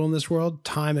measurable in this world: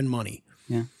 time and money.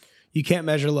 Yeah. You can't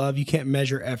measure love. You can't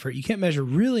measure effort. You can't measure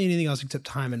really anything else except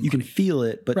time and money. You can feel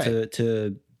it, but right.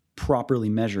 to properly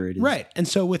measure it is right. And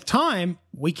so with time,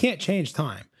 we can't change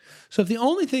time. So if the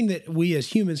only thing that we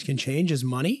as humans can change is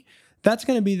money, that's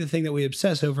going to be the thing that we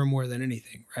obsess over more than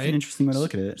anything, right? That's an interesting way to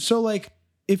look at it. So like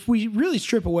if we really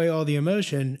strip away all the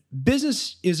emotion,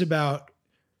 business is about,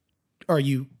 are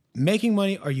you making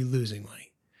money? Are you losing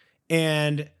money?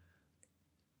 And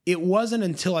it wasn't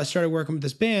until I started working with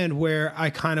this band where I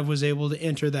kind of was able to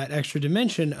enter that extra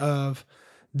dimension of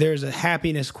there's a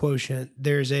happiness quotient,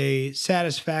 there's a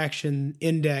satisfaction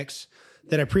index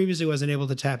that I previously wasn't able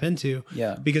to tap into.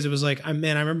 Yeah. Because it was like, I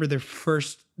remember the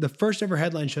first ever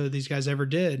headline show that these guys ever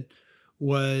did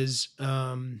was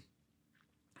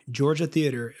Georgia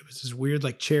Theater. It was this weird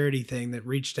like charity thing that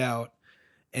reached out,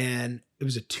 and it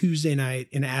was a Tuesday night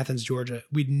in Athens, Georgia.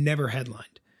 We'd never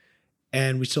headlined,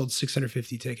 and we sold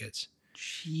 650 tickets.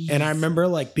 Jeez. And I remember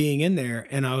like being in there,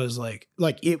 and I was like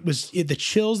the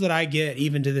chills that I get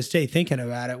even to this day thinking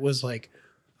about it was like,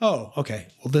 oh, okay,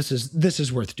 well this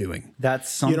is worth doing.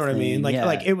 That's something. You know what I mean?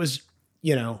 Like it was,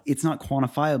 it's not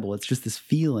quantifiable. It's just this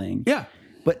feeling. Yeah.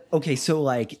 But okay, so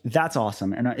like that's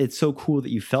awesome, and it's so cool that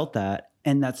you felt that,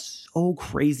 and that's so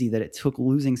crazy that it took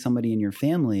losing somebody in your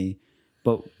family.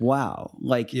 But wow,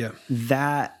 like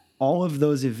that, all of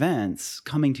those events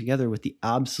coming together with the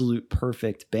absolute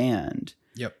perfect band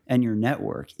and your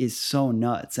network is so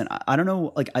nuts. And I don't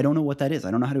know, like, I don't know what that is.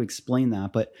 I don't know how to explain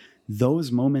that, but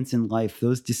those moments in life,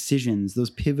 those decisions,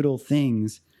 those pivotal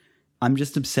things, I'm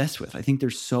just obsessed with. I think they're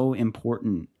so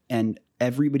important, and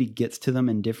everybody gets to them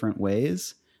in different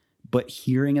ways. But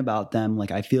hearing about them,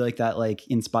 like, I feel like that like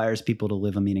inspires people to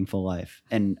live a meaningful life.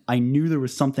 And I knew there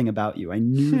was something about you. I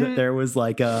knew that there was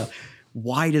like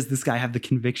why does this guy have the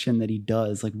conviction that he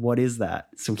does? Like, what is that?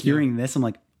 So hearing this, I'm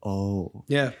like, oh.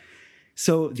 Yeah.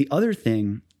 So the other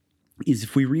thing is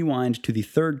if we rewind to the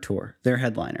third tour, their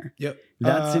headliner. Yep.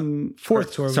 That's in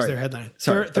fourth tour was their headliner.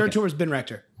 Third tour was Ben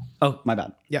Rector. Oh, my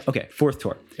bad. Yeah. Okay. Fourth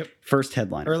tour. Yep. First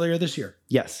headliner. Earlier this year.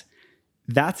 Yes.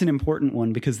 That's an important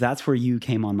one because that's where you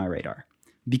came on my radar.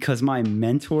 Because my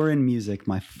mentor in music,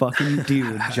 my fucking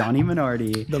dude, Johnny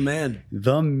Minardi, the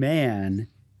man,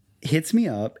 hits me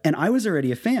up, and I was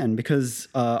already a fan because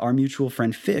our mutual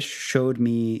friend Fish showed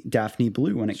me Daphne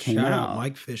Blue when it came out.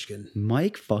 Mike Fishkin.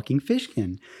 Mike fucking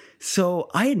Fishkin. So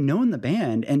I had known the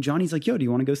band, and Johnny's like, yo, do you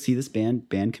want to go see this band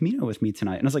Camino with me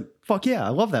tonight? And I was like, fuck yeah, I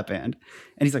love that band.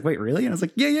 And he's like, wait, really? And I was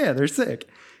like, yeah, they're sick.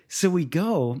 So we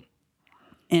go,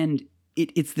 and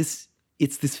it's this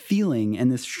feeling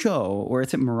and this show where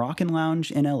it's at Moroccan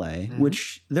Lounge in LA,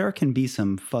 which there can be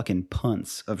some fucking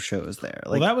punts of shows there.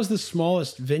 Like, well, that was the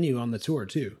smallest venue on the tour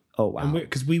too. Oh, wow.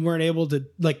 Because we weren't able to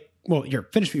finish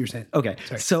what you were saying. Okay.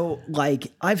 Sorry. So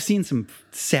like I've seen some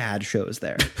sad shows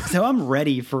there. So I'm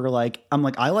ready for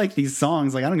I like these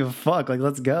songs. Like I don't give a fuck. Like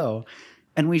let's go.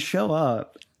 And we show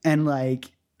up and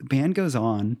like the band goes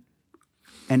on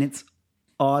and it's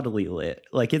oddly lit.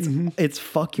 Like it's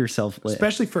fuck yourself lit.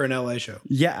 Especially for an LA show.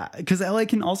 Yeah. Cause LA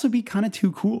can also be kind of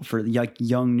too cool for like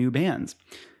young new bands.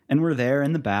 And we're there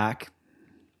in the back.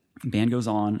 The band goes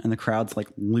on and the crowd's like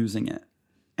losing it.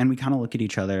 And we kind of look at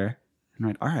each other. I'm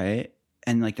like, all right.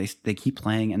 And like they keep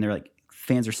playing and they're like,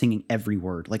 fans are singing every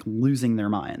word, like losing their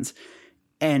minds.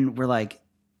 And we're like,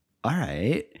 all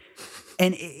right.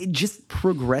 And it just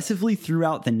progressively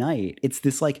throughout the night, it's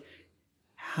this like,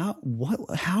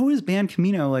 how is Band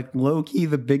Camino like low key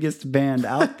the biggest band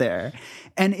out there?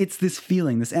 And it's this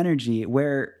feeling, this energy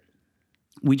where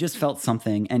we just felt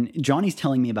something, and Johnny's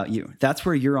telling me about you. That's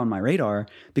where you're on my radar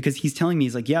because he's telling me,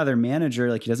 he's like, yeah, their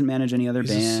manager, like he doesn't manage any other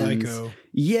bands. He's a psycho.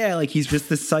 Yeah, like he's just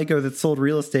this psycho that sold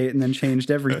real estate and then changed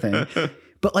everything.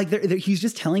 But like he's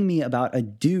just telling me about a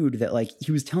dude that like,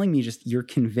 he was telling me just your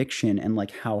conviction and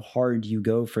like how hard you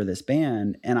go for this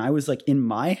band. And I was like, in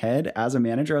my head as a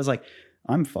manager, I was like,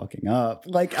 I'm fucking up.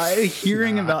 Like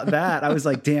hearing about that, I was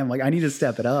like, damn, like I need to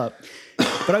step it up.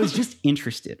 But I was just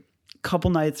interested.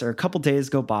 Couple nights or a couple days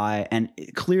go by and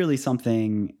clearly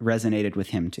something resonated with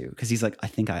him too. Cause he's like, I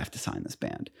think I have to sign this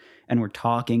band. And we're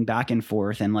talking back and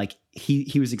forth. And like,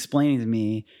 he was explaining to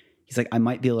me, he's like, I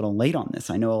might be a little late on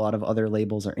this. I know a lot of other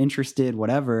labels are interested,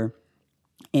 whatever.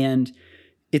 And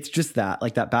it's just that,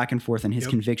 like that back and forth and his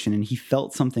conviction. And he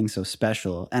felt something so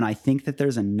special. And I think that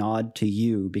there's a nod to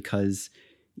you because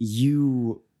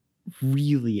you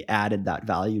really added that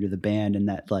value to the band and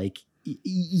that like,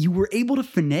 you were able to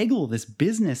finagle this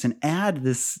business and add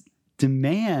this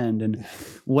demand and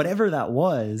whatever that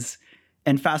was.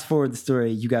 And fast forward the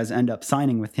story, you guys end up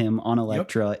signing with him on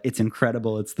Elektra. Yep. It's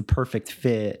incredible. It's the perfect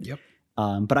fit. Yep.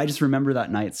 But I just remember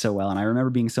that night so well. And I remember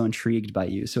being so intrigued by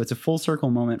you. So it's a full circle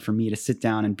moment for me to sit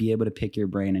down and be able to pick your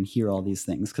brain and hear all these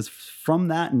things. Because from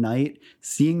that night,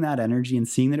 seeing that energy and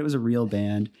seeing that it was a real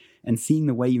band and seeing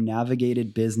the way you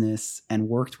navigated business and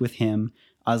worked with him,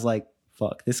 I was like,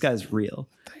 fuck, this guy's real.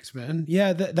 Thanks, man.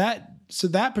 Yeah,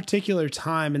 that particular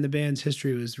time in the band's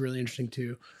history was really interesting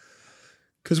too.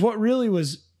 Because what really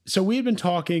was, so we had been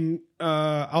talking,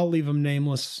 I'll leave them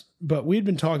nameless, but we'd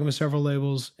been talking with several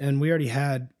labels and we already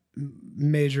had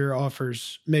major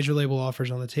label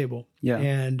offers on the table. Yeah.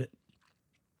 And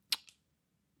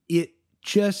it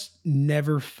just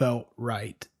never felt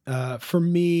right. For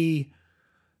me,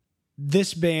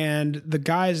 this band, the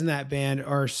guys in that band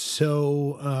are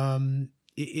so,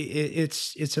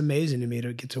 it's amazing to me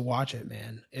to get to watch it,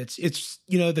 man. It's,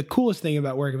 the coolest thing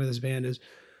about working with this band is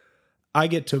I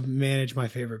get to manage my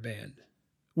favorite band,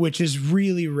 which is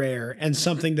really rare and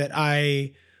something that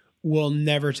I will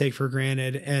never take for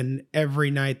granted. And every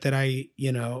night that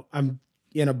I'm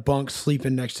in a bunk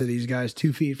sleeping next to these guys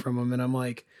 2 feet from them. And I'm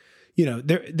like,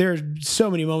 there's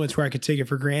so many moments where I could take it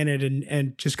for granted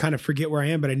and just kind of forget where I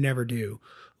am, but I never do.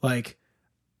 Like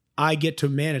I get to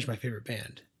manage my favorite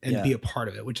band and be a part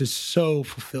of it, which is so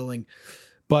fulfilling.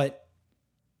 But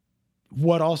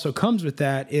what also comes with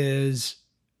that is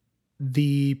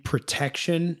the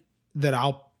protection that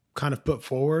I'll kind of put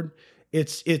forward.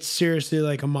 It's seriously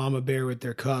like a mama bear with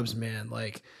their cubs, man.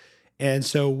 Like, and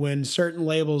so when certain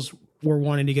labels were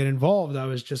wanting to get involved, I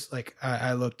was just like,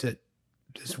 I looked at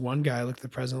this one guy, looked at the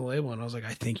president of the label, and I was like,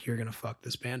 I think you're going to fuck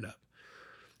this band up.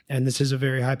 And this is a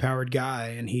very high powered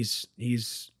guy, and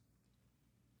he's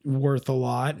worth a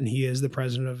lot, and he is the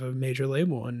president of a major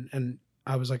label. And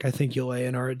I was like, I think you'll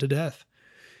A&R it to death.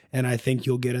 And I think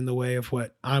you'll get in the way of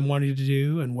what I'm wanting to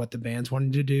do and what the band's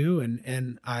wanting to do.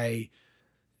 And I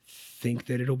think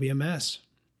that it'll be a mess.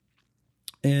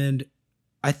 And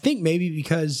I think maybe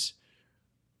because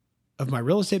of my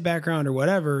real estate background or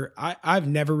whatever, I've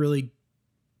never really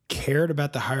cared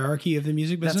about the hierarchy of the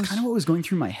music business. That's kind of what was going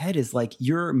through my head is like,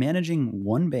 you're managing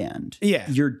one band. Yeah.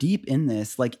 You're deep in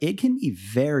this. Like it can be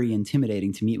very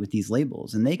intimidating to meet with these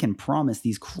labels and they can promise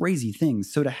these crazy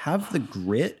things. So to have the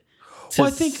grit to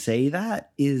Well, I think- say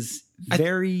that is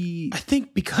very. I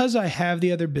think because I have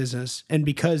the other business and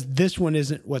because this one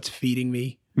isn't what's feeding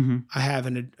me, Mhm. I have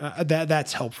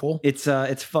that's helpful. It's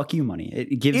fuck you money.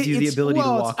 It gives you the It's- ability to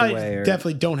well, walk I away.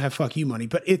 definitely don't have fuck you money,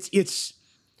 but it's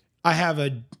I have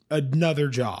another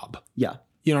job. Yeah.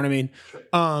 You know what I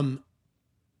mean?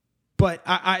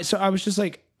 But so I was just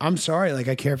like, I'm sorry, like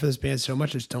I care for this band so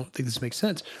much, I just don't think this makes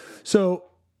sense. So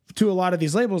to a lot of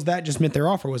these labels, that just meant their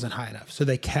offer wasn't high enough. So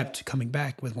they kept coming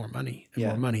back with more money and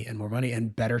more money and more money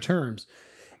and better terms.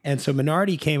 And so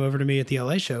Minardi came over to me at the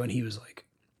LA show and he was like,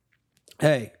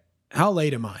 hey, how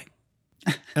late am I?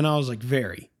 And I was like,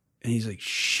 very. And he's like,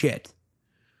 shit.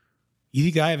 You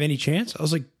think I have any chance? I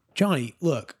was like, Johnny,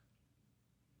 look,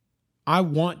 I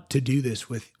want to do this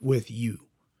with you.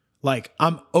 Like,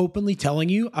 I'm openly telling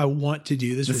you, I want to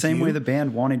do this The with same you. way the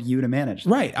band wanted you to manage.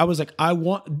 Right. I was like,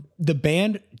 the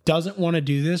band doesn't want to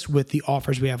do this with the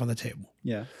offers we have on the table.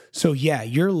 Yeah. So yeah,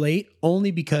 you're late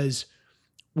only because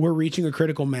we're reaching a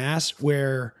critical mass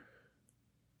where,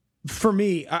 for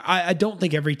me, I don't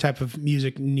think every type of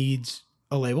music needs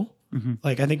a label. Mm-hmm.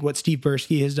 Like, I think what Steve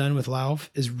Bursky has done with Lauv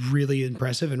is really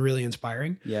impressive and really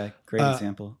inspiring. Yeah. Great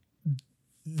example.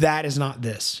 That is not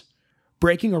this.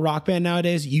 Breaking a rock band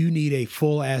nowadays, you need a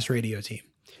full ass radio team.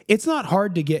 It's not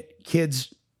hard to get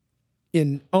kids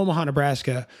in Omaha,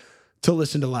 Nebraska to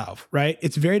listen to Lauv, right?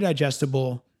 It's very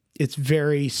digestible. It's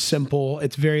very simple.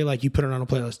 It's very like you put it on a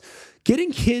playlist.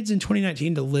 Getting kids in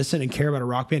 2019 to listen and care about a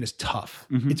rock band is tough.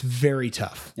 Mm-hmm. It's very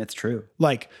tough. That's true.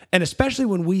 Like, and especially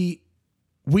when we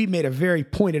made a very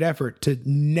pointed effort to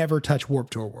never touch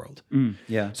Warped Tour World.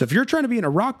 Yeah. So if you're trying to be in a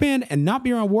rock band and not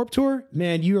be around Warped Tour,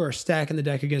 man, you are stacking the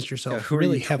deck against yourself Who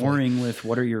really are you heavily. touring with?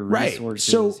 What are your resources? Right.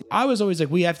 So I was always like,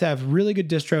 we have to have really good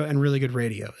distro and really good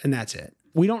radio, and that's it.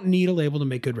 We don't need a label to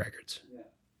make good records.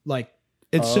 Like,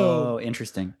 and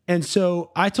interesting. And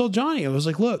so I told Johnny, I was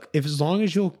like, look, if as long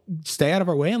as you'll stay out of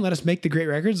our way and let us make the great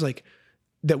records like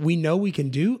that we know we can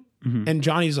do. Mm-hmm. And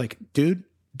Johnny's like, dude,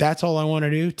 that's all I want to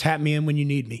do. Tap me in when you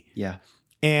need me. Yeah.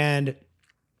 And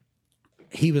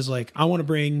he was like, I want to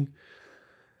bring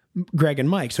Greg and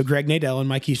Mike. So Greg Nadell and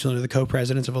Mike Easton are the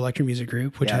co-presidents of Elektra Music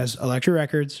Group, which has Elektra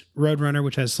Records, Roadrunner,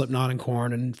 which has Slipknot and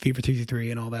Korn and Fever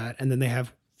 333 and all that. And then they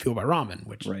have Fueled by Ramen,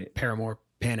 which Paramore,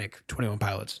 Panic, 21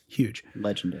 Pilots, huge.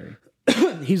 Legendary.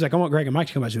 He's like, I want Greg and Mike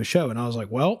to come out to a show. And I was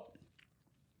like, well,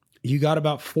 you got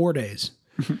about 4 days.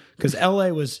 Because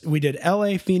we did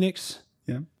LA, Phoenix,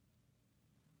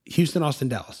 Houston, Austin,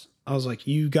 Dallas. I was like,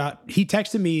 he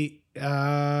texted me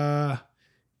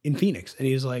in Phoenix and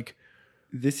he was like,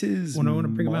 this is when I want to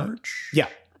bring March? him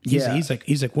out. Yeah.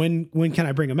 He's like, when can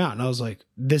I bring him out? And I was like,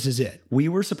 this is it. We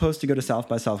were supposed to go to South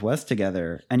by Southwest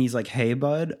together. And he's like, hey,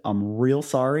 bud, I'm real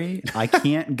sorry. I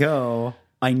can't go.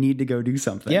 I need to go do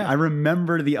something. Yeah. I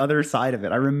remember the other side of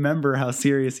it. I remember how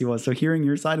serious he was. So hearing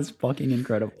your side is fucking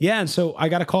incredible. Yeah. And so I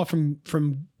got a call from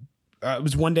it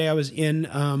was one day I was in,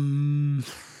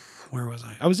 where was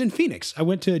I? I was in Phoenix. I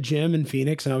went to a gym in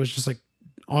Phoenix and I was just like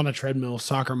on a treadmill,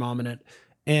 soccer mom in it.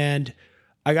 And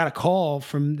I got a call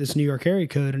from this New York area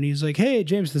code and he's like, hey,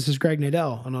 James, this is Greg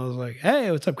Nadell. And I was like, hey,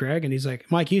 what's up, Greg? And he's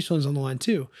like, Mike Eastland's on the line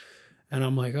too. And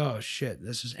I'm like, oh shit,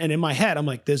 and in my head, I'm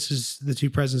like, this is the two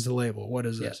presidents of the label. What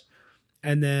is this?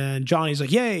 And then Johnny's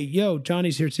like, yay, yo,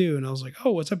 Johnny's here too. And I was like,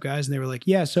 oh, what's up, guys? And they were like,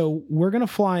 yeah, so we're going to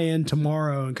fly in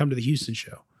tomorrow and come to the Houston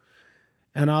show.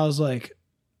 And I was like,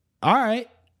 all right.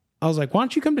 I was like, why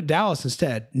don't you come to Dallas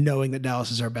instead, knowing that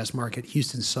Dallas is our best market?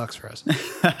 Houston sucks for us.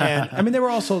 And I mean, they were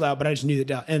all sold out, but I just knew that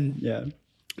Dallas. And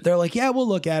they're like, yeah, we'll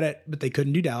look at it. But they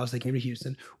couldn't do Dallas. They came to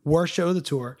Houston. Worst show of the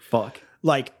tour. Fuck.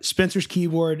 Like Spencer's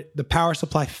keyboard, the power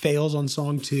supply fails on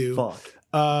song 2.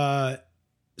 Fuck.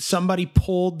 Somebody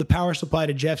pulled the power supply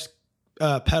to Jeff's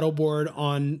pedal board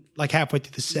on like halfway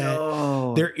through the set.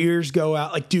 No. Their ears go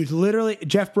out. Like, dude, literally,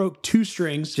 Jeff broke 2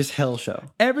 strings. Just hell show.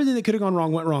 Everything that could have gone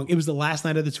wrong went wrong. It was the last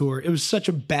night of the tour. It was such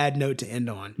a bad note to end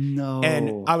on. No.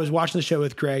 And I was watching the show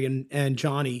with Greg and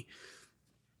Johnny.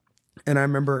 And I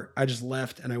remember I just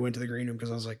left and I went to the green room because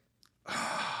I was like,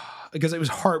 because it was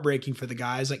heartbreaking for the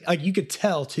guys. Like you could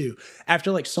tell too,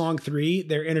 after like song 3,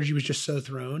 their energy was just so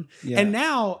thrown. Yeah. And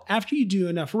now after you do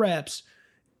enough reps,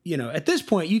 you know, at this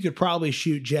point you could probably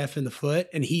shoot Jeff in the foot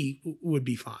and he would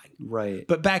be fine. Right.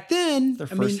 But back then, their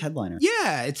first headliner.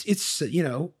 Yeah. It's, you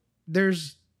know,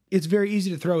 it's very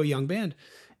easy to throw a young band.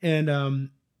 And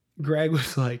Greg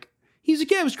was like, he's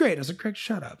like, yeah, it was great. I was like, Greg,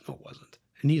 shut up. No, it wasn't.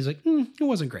 And he's like, it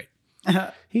wasn't great.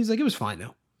 He's like, it was fine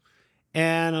though.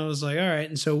 And I was like, all right.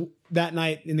 And so that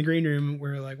night in the green room, we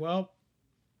were like, well,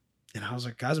 and I was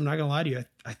like, guys, I'm not going to lie to you.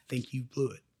 I think you blew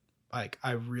it. Like,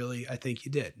 I think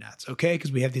you did. Now it's okay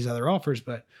because we have these other offers,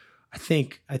 but I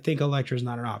think Elektra is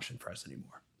not an option for us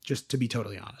anymore. Just to be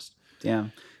totally honest.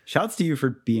 Damn. Shouts to you for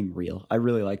being real. I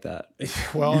really like that.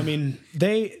 Well, I mean,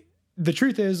 the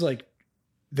truth is, like,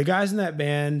 the guys in that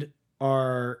band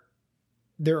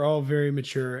they're all very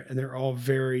mature, and they're all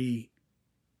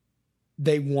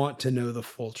they want to know the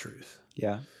full truth.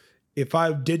 Yeah. If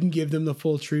I didn't give them the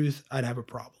full truth, I'd have a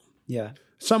problem. Yeah.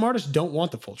 Some artists don't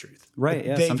want the full truth. Right.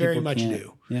 Yeah. They some very people much can't.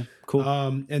 do. Yeah. Cool.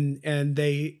 And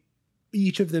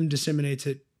each of them disseminates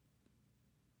it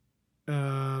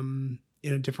in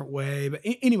a different way. But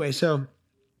anyway, so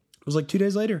it was like 2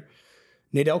 days later,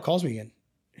 Nadell calls me again.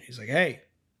 He's like, hey,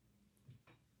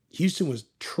 Houston was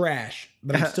trash,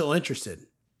 but I'm still interested.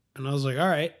 And I was like, all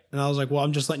right. And I was like, well,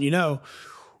 I'm just letting you know,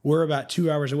 we're about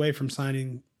 2 hours away from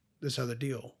signing this other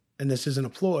deal. And this isn't a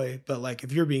ploy, but like,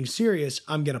 if you're being serious,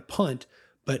 I'm going to punt,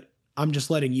 but I'm just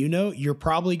letting you know, you're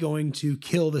probably going to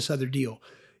kill this other deal.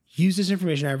 Use this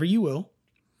information however you will.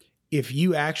 If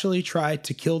you actually try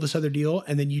to kill this other deal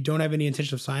and then you don't have any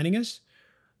intention of signing us,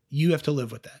 you have to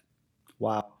live with that.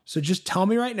 Wow. So just tell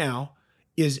me right now,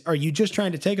 are you just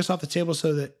trying to take us off the table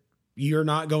so that you're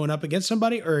not going up against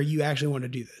somebody, or you actually want to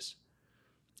do this?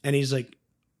 And he's like,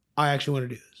 I actually want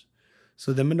to do this.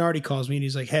 So then Minardi calls me and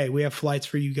he's like, hey, we have flights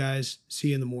for you guys. See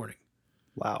you in the morning.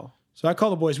 Wow. So I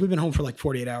call the boys. We've been home for like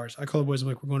 48 hours. I call the boys. I'm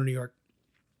like, we're going to New York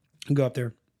and go up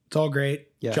there. It's all great.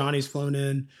 Yeah. Johnny's flown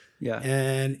in. Yeah.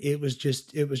 And it was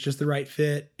just the right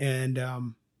fit. And,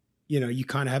 you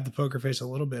kind of have the poker face a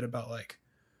little bit about like,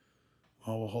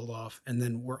 oh, we'll hold off. And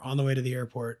then we're on the way to the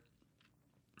airport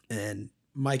and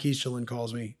Mike Easterlin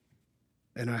calls me.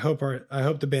 And I hope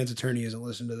the band's attorney isn't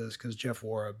listening to this, because Jeff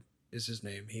Warab is his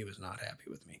name. He was not happy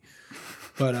with me.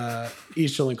 But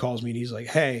Easterlin calls me and he's like,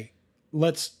 hey,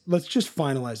 let's just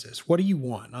finalize this. What do you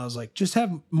want? And I was like, just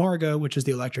have Margot, which is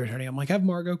the Elektra attorney. I'm like, have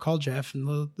Margot call Jeff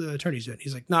and the attorney's do it.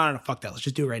 He's like, no, fuck that. Let's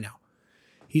just do it right now.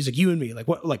 He's like, you and me.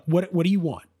 What do you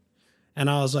want? And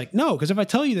I was like, no, because if I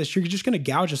tell you this, you're just going to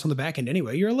gouge us on the back end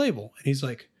anyway. You're a label. And he's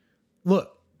like,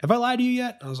 look, have I lied to you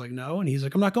yet? I was like, no. And he's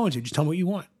like, I'm not going to. Just tell me what you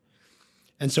want.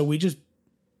 And so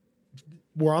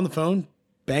we're on the phone,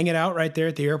 bang it out right there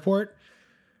at the airport.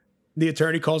 The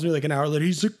attorney calls me like an hour later.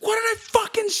 He's like, what did I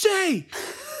fucking say?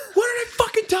 What did I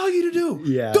fucking tell you to do?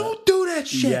 Yeah. Don't do that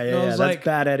shit. Yeah. That's like,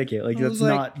 bad etiquette. Like, that's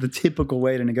not the typical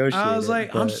way to negotiate. I was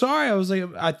like, I'm sorry. I was like,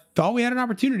 I thought we had an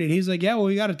opportunity. And he's like, yeah, well,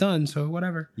 we got it done. So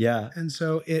whatever. Yeah. And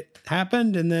so it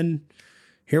happened. And then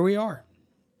here we are.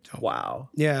 So, wow.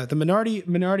 Yeah. The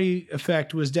Minardi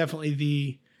effect was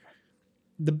definitely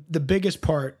the biggest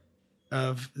part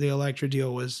of the Elektra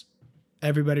deal. Was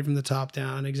everybody from the top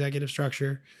down, executive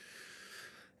structure,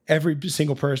 every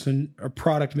single person, our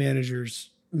product managers,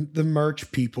 the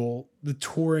merch people, the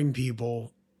touring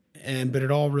people. But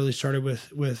it all really started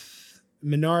with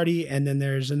Minardi. And then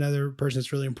there's another person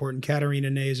that's really important, Katarina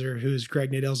Nazer, who's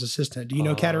Greg Nadell's assistant. Do you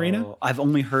know Katarina? I've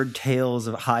only heard tales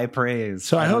of high praise.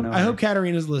 So I hope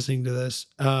Katarina's listening to this.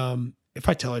 If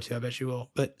I tell her to, I bet she will.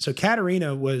 But so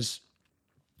Katarina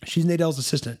she's Nadell's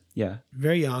assistant. Yeah.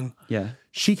 Very young. Yeah.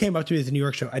 She came up to me at the New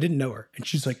York show. I didn't know her. And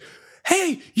she's like,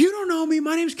 hey, you don't know me.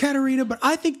 My name's Katarina, but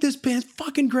I think this band's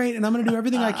fucking great. And I'm going to do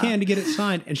everything I can to get it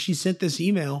signed. And she sent this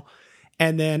email.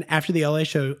 And then after the LA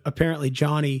show, apparently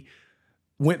Johnny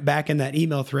went back in that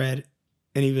email thread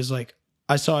and he was like,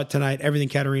 I saw it tonight. Everything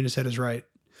Katarina said is right.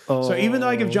 Oh. So even though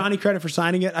I give Johnny credit for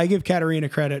signing it, I give Katarina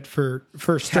credit for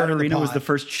starting Katarina the pod. was the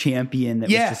first champion that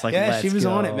was just like, she was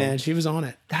go. on it, man. She was on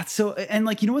it. That's so, and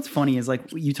like, you know what's funny is like,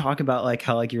 you talk about like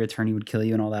how like your attorney would kill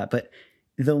you and all that, but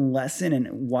the lesson and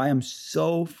why I'm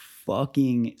so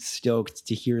fucking stoked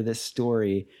to hear this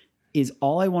story is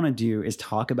all I want to do is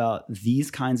talk about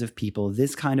these kinds of people,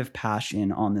 this kind of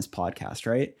passion on this podcast,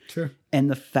 right? Sure. And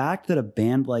the fact that a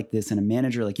band like this and a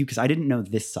manager like you, because I didn't know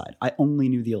this side. I only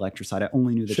knew the Elektra side. I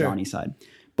only knew the Johnny side.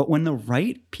 But when the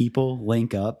right people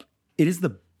link up, it is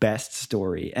the best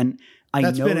story. And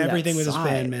That's been everything with this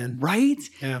band, man. Right?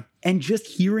 Yeah. And just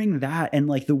hearing that and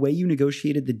like the way you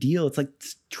negotiated the deal, it's like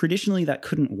traditionally that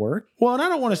couldn't work. Well, and I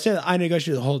don't want to say that I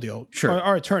negotiated the whole deal. Sure.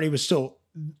 Our attorney was still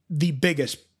the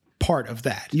biggest part of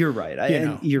that. You're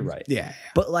right. You're right. Yeah.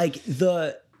 But like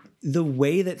the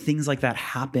way that things like that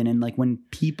happen, and like when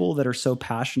people that are so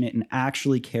passionate and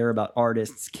actually care about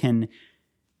artists can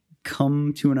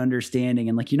come to an understanding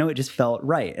and like, it just felt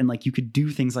right. And like you could do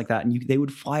things like that and they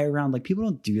would fly around. Like people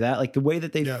don't do that. Like the way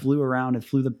that they flew around and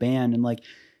flew the band and like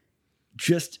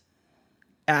just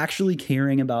actually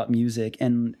caring about music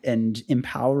and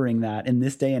empowering that in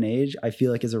this day and age, I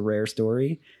feel like is a rare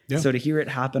story. Yeah. So to hear it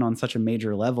happen on such a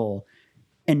major level,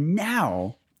 and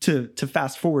now to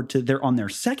fast forward to they're on their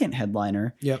second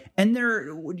headliner. Yep. And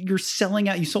you're selling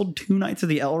out. You sold 2 nights of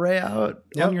the El Rey out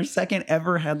on your second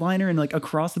ever headliner, and like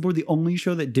across the board, the only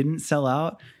show that didn't sell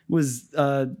out was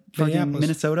fucking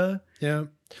Minnesota. Yeah.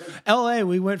 LA,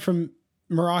 we went from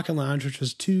Moroccan Lounge, which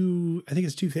was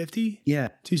 $250. Yeah.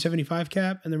 $275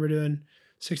 cap, and then we're doing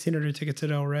 1,600 tickets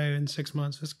at El Rey in 6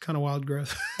 months. It's kind of wild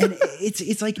growth. And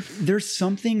it's like there's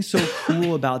something so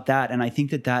cool about that, and I think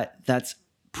that's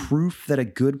proof that a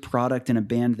good product and a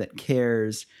band that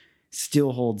cares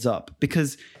still holds up,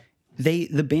 because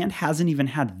the band hasn't even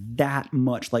had that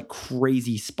much like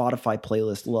crazy Spotify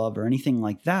playlist love or anything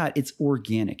like that. It's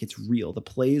organic, it's real. The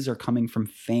plays are coming from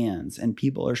fans, and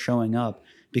people are showing up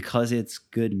because it's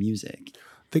good music.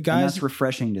 The guys, and that's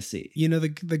refreshing to see. You know,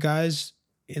 the guys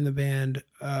in the band,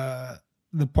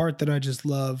 the part that I just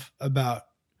love about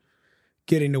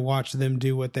getting to watch them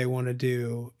do what they want to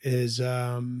do is,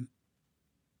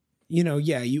 you know,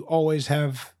 you always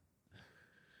have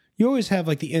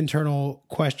like the internal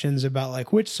questions about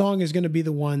like which song is going to be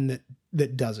the one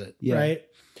that does it, right?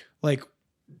 Like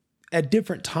at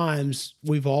different times,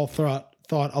 we've all thought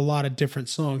a lot of different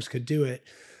songs could do it.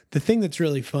 The thing that's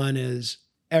really fun is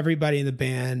everybody in the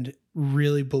band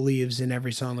really believes in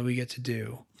every song that we get to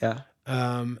do. Yeah.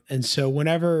 And so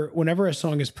whenever a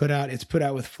song is put out, it's put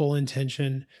out with full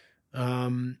intention.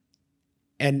 And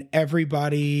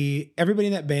everybody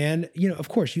in that band, you know, of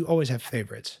course you always have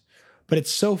favorites, but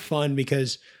it's so fun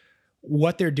because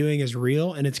what they're doing is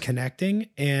real and it's connecting,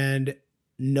 and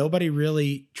nobody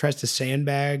really tries to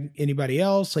sandbag anybody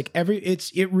else. Like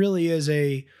it really is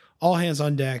a all hands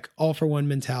on deck, all for one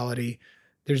mentality.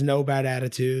 There's no bad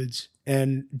attitudes,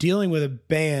 and dealing with a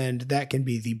band that can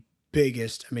be the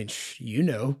biggest. I mean, you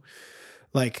know,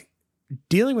 like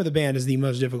dealing with a band is the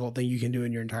most difficult thing you can do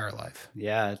in your entire life.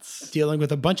 Yeah. It's dealing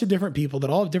with a bunch of different people that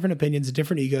all have different opinions,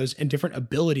 different egos, and different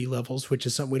ability levels, which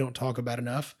is something we don't talk about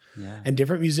enough, and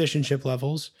different musicianship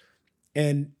levels.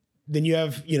 And then you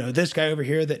have, you know, this guy over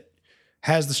here that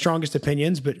has the strongest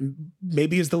opinions, but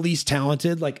maybe is the least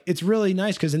talented. Like, it's really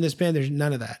nice because in this band, there's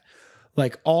none of that.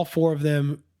 Like, all 4 of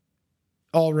them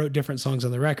all wrote different songs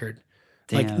on the record.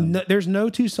 Damn. Like, there's no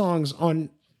 2 songs on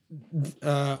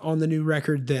the new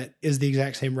record that is the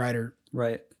exact same writer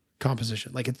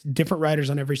composition. Like, it's different writers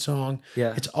on every song.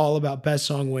 Yeah. It's all about best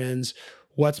song wins.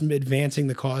 What's advancing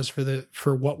the cause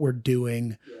for what we're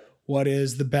doing? Yeah. What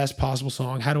is the best possible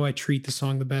song? How do I treat the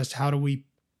song the best? How do we,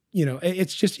 you know,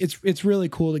 it's really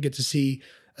cool to get to see,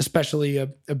 especially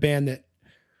a band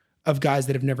of guys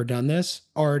that have never done this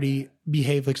already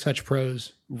behave like such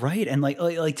pros. Right. And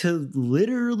like to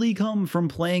literally come from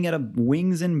playing at a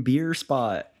wings and beer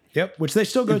spot. Yep. Which they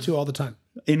still go to all the time.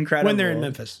 Incredible. When they're in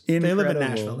Memphis. Incredible. They live in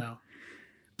Nashville now.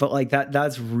 But like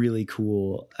that's really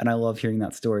cool. And I love hearing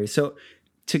that story. So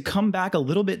to come back a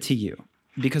little bit to you,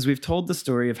 because we've told the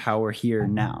story of how we're here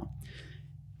now.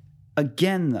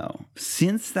 Again, though,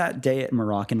 since that day at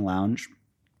Moroccan Lounge,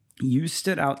 you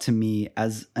stood out to me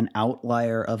as an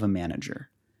outlier of a manager.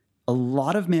 A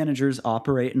lot of managers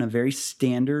operate in a very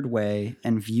standard way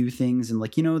and view things, and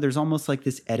like, you know, there's almost like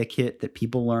this etiquette that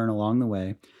people learn along the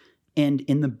way. And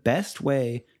in the best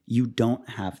way, you don't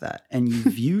have that. And you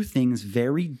view things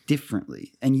very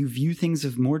differently. And you view things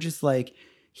of more just like,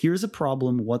 here's a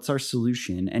problem, what's our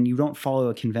solution? And you don't follow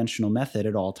a conventional method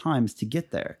at all times to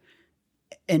get there.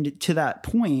 And to that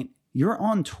point, you're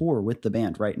on tour with the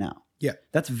band right now. Yeah.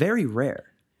 That's very rare.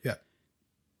 Yeah.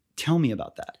 Tell me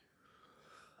about that.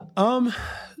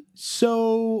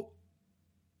 So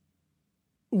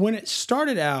when it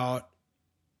started out,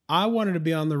 I wanted to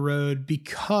be on the road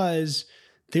because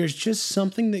there's just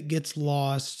something that gets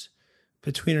lost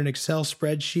between an Excel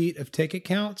spreadsheet of ticket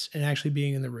counts and actually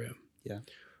being in the room. Yeah.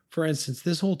 For instance,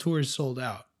 this whole tour is sold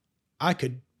out. I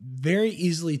could very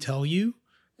easily tell you,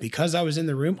 because I was in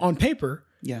the room on paper,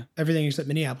 everything except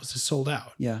Minneapolis is sold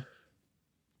out. Yeah.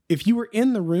 If you were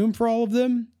in the room for all of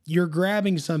them, you're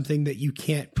grabbing something that you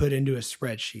can't put into a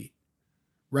spreadsheet,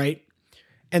 right?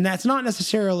 And that's not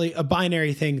necessarily a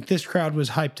binary thing. This crowd was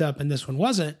hyped up and this one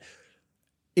wasn't.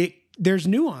 There's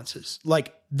nuances.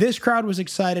 Like, this crowd was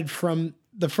excited from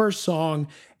the first song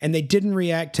and they didn't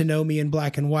react to Know Me in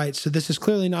Black and White. So this is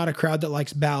clearly not a crowd that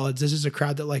likes ballads. This is a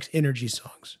crowd that likes energy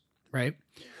songs, right?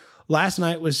 Last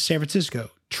night was San Francisco,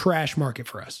 trash market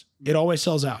for us. It always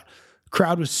sells out.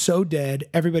 Crowd was so dead.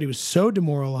 Everybody was so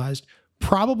demoralized.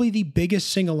 Probably the biggest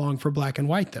sing-along for Black and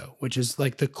White, though, which is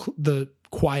like the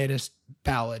quietest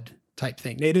ballad type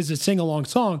thing. It is a sing-along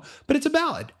song, but it's a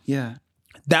ballad. Yeah.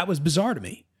 That was bizarre to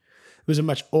me. It was a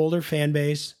much older fan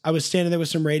base. I was standing there with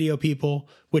some radio people,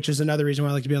 which is another reason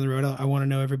why I like to be on the road. I want to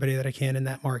know everybody that I can in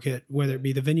that market, whether it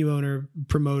be the venue owner,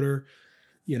 promoter,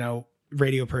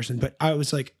 radio person, but I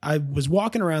was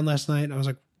walking around last night and I was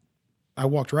like, I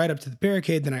walked right up to the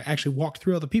barricade. Then I actually walked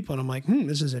through all the people and I'm like,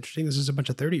 this is interesting. This is a bunch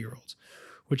of 30-year-olds,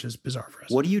 which is bizarre for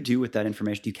us. What do you do with that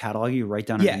information? Do you catalog? You write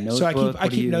down in a notebook? So I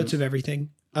keep notes of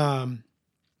everything. I'd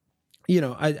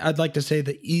like to say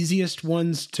the easiest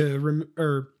ones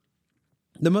or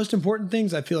the most important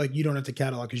things, I feel like you don't have to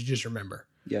catalog because you just remember.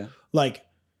 Yeah. Like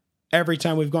every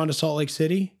time we've gone to Salt Lake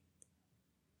City,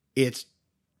 it's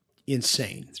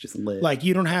insane. It's just lit. Like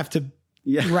you don't have to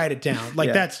write it down.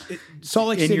 Like Salt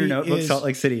Lake City. In your notebook, Salt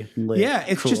Lake City. Lit. Yeah,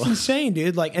 it's just insane,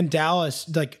 dude. Like, and Dallas,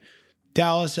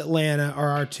 Atlanta are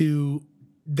our two.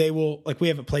 They will, we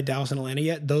haven't played Dallas and Atlanta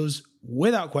yet. Those,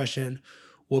 without question,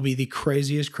 will be the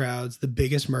craziest crowds, the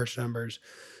biggest merch numbers.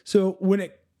 So when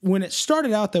it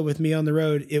started out though with me on the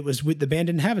road, it was the band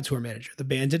didn't have a tour manager. The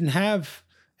band didn't have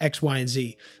X, Y, and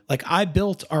Z. Like I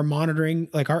built our monitoring,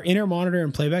 our inner monitor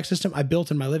and playback system, I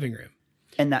built in my living room.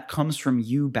 And that comes from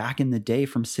you back in the day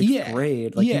from sixth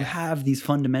grade. You have these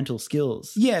fundamental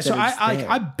skills. Yeah. So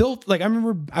I built, I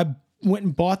remember I went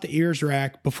and bought the ears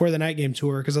rack before the night game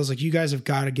tour because I was like, you guys have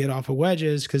got to get off of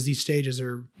wedges because these stages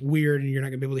are weird and you're not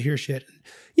going to be able to hear shit.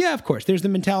 Yeah, of course. There's the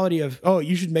mentality of, oh,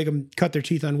 you should make them cut their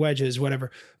teeth on wedges,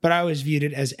 whatever. But I always viewed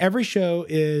it as every show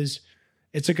it's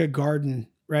like a garden,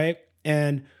 right?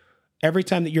 And every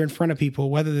time that you're in front of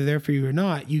people, whether they're there for you or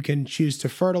not, you can choose to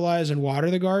fertilize and water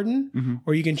the garden,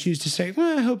 or you can choose to say,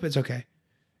 well, I hope it's okay.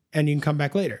 And you can come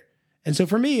back later. And so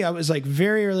for me, I was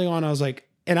very early on, I was like,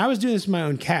 and I was doing this in my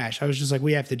own cash. I was just like,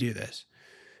 we have to do this.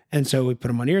 And so we put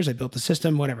them on ears. I built the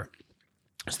system, whatever.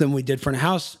 So then we did front of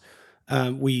house.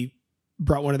 We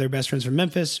brought one of their best friends from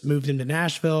Memphis, moved him to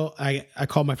Nashville. I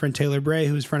called my friend Taylor Bray,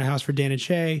 who was front of house for Dan and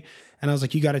Shay. And I was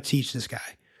like, you got to teach this guy.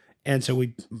 And so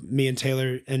me and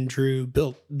Taylor and Drew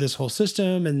built this whole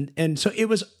system. And so it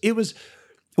was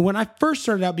when I first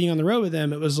started out being on the road with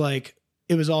them, it was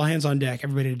all hands on deck,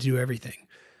 everybody to do everything.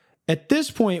 At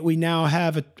this point, we now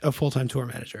have a full-time tour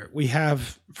manager. We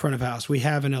have front of house. We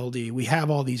have an LD. We have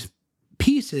all these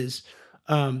pieces.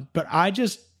 But I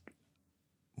just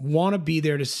want to be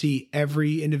there to see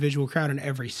every individual crowd and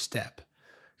every step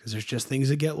because there's just things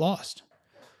that get lost,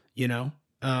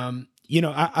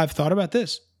 I've thought about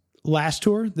this. Last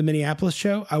tour, the Minneapolis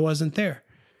show, I wasn't there.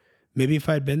 Maybe if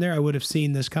I'd been there, I would have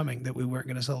seen this coming, that we weren't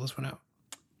going to sell this one out.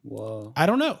 Whoa. I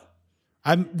don't know.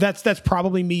 That's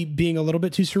probably me being a little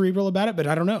bit too cerebral about it, but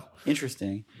I don't know.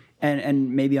 Interesting.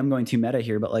 And maybe I'm going too meta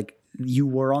here, but you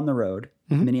were on the road,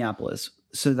 Minneapolis.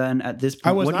 So then at this point,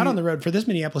 I was not on the road for this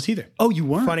Minneapolis either. Oh, you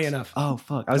weren't? Funny enough. Oh,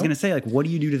 fuck. I was going to say, what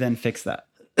do you do to then fix that?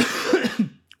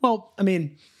 Well, I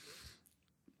mean,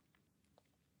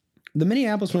 the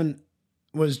Minneapolis one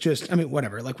was just,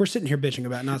 whatever. We're sitting here bitching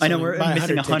about not selling. I know we're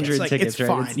missing 100 tickets, it's right?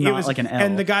 fine. It's not like an L.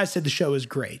 And the guys said the show was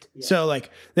great. Yeah. So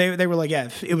they were like, yeah,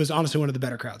 it was honestly one of the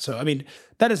better crowds. So,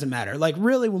 that doesn't matter.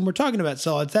 Really, when we're talking about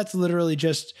solids, that's literally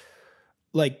just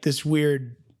this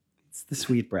weird. It's the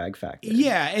sweet brag factor.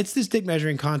 Yeah. It's this dick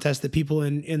measuring contest that people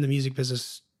in the music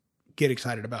business get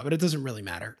excited about, but it doesn't really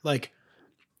matter.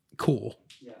 Cool.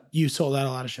 Yeah. You sold out a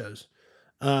lot of shows.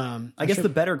 I guess the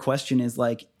better question is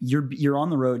you're on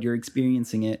the road, you're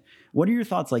experiencing it. What are your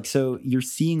thoughts? So you're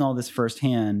seeing all this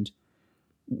firsthand.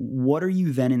 What are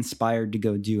you then inspired to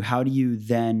go do? How do you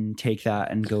then take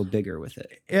that and go bigger with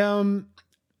it?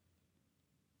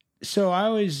 So I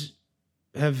always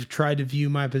have tried to view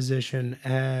my position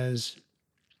as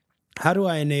how do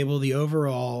I enable the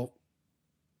overall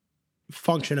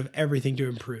function of everything to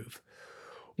improve?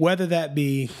 Whether that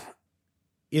be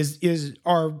is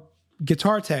our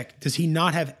guitar tech, does he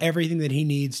not have everything that he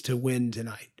needs to win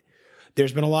tonight?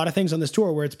 There's been a lot of things on this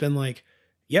tour where it's been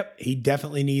yep, he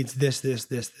definitely needs this,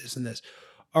 and this.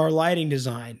 Our lighting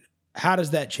design, how does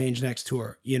that change next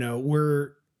tour?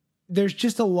 There's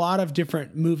just a lot of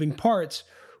different moving parts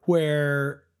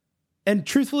and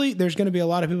truthfully, there's going to be a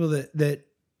lot of people that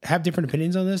have different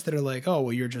opinions on this that are like, oh,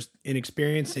 well, you're just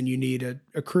inexperienced and you need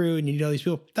a crew and you need all these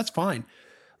people. That's fine.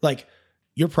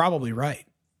 You're probably right.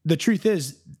 The truth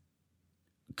is,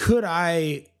 could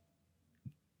I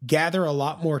gather a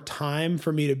lot more time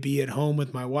for me to be at home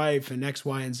with my wife and X,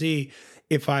 Y, and Z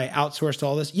if I outsourced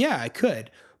all this? Yeah, I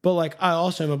could. But I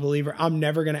also am a believer. I'm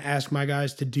never going to ask my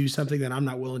guys to do something that I'm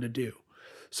not willing to do.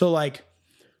 So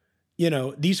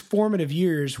these formative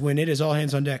years when it is all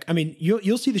hands on deck.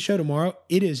 You'll see the show tomorrow.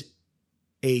 It is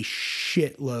a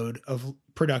shitload of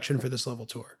production for this level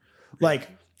tour.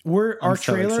 Our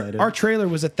trailer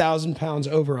was 1,000 pounds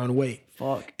over on weight.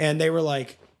 Fuck. And they were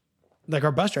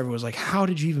our bus driver was like, how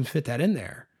did you even fit that in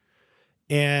there?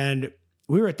 And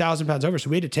we were 1,000 pounds over. So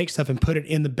we had to take stuff and put it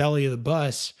in the belly of the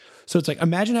bus. So it's like,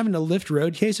 imagine having to lift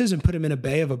road cases and put them in a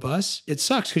bay of a bus. It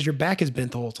sucks because your back is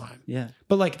bent the whole time. Yeah.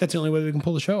 But like, that's the only way we can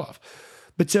pull the show off.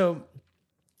 But so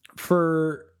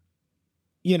for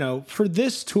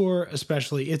this tour,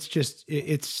 especially, it's just,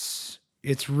 it's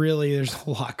really, there's a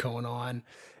lot going on.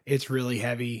 It's really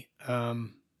heavy.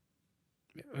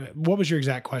 What was your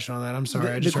exact question on that? I'm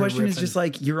sorry. The question is just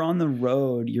like, you're on the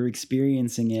road, you're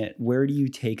experiencing it. Where do you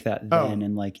take that then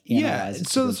and like analyze it?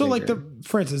 So like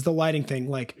for instance, the lighting thing,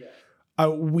 like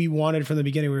we wanted from the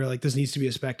beginning, we were like, this needs to be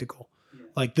a spectacle. Yeah.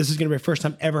 Like this is going to be our first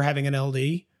time ever having an LD.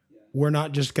 Yeah. We're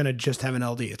not just going to just have an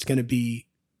LD. It's going to be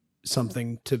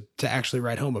something to actually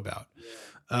write home about.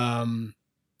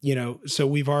 Yeah. So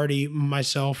we've already,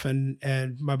 myself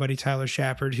and my buddy Tyler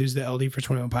Shepard, who's the LD for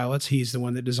 21 Pilots, he's the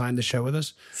one that designed the show with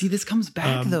us. See, this comes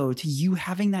back though to you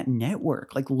having that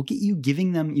network. Like, look at you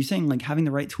giving them, you're saying like having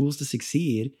the right tools to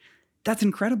succeed. That's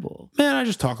incredible. Man, I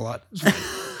just talk a lot.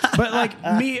 But like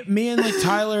me and like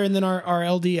Tyler and then our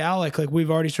LD Alec, like we've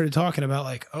already started talking about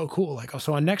like, oh cool. Like,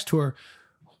 so on next tour,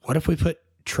 what if we put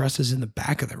trusses in the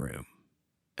back of the room?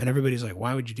 And everybody's like,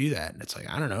 why would you do that? And it's like,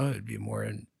 I don't know. It'd be more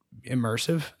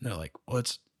immersive. And they're like, well,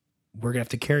 we're gonna have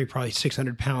to carry probably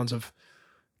 600 pounds of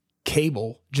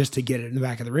cable just to get it in the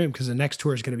back of the room because the next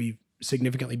tour is going to be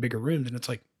significantly bigger rooms. And it's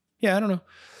like, yeah, I don't know.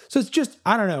 So it's just,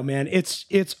 I don't know, man.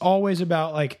 It's always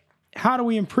about like, how do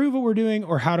we improve what we're doing,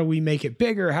 or how do we make it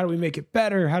bigger? How do we make it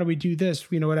better? How do we do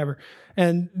this? Whatever.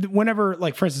 And whenever,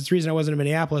 like for instance, the reason I wasn't in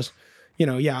Minneapolis,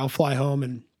 I'll fly home,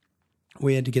 and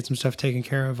we had to get some stuff taken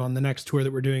care of on the next tour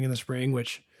that we're doing in the spring,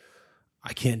 which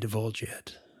I can't divulge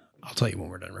yet. I'll tell you when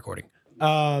we're done recording.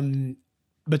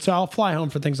 But so I'll fly home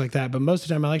for things like that. But most of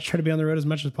the time I like to try to be on the road as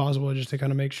much as possible just to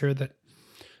kind of make sure that,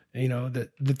 that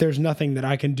there's nothing that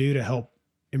I can do to help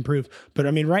improve. But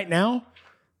I mean, right now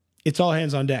it's all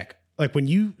hands on deck. Like when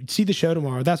you see the show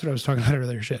tomorrow, that's what I was talking about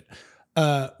earlier.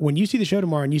 When you see the show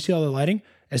tomorrow and you see all the lighting,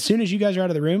 as soon as you guys are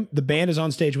out of the room, the band is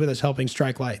on stage with us helping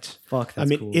strike lights. Fuck,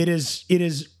 that's cool. It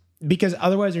is because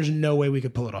otherwise there's no way we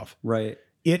could pull it off. Right.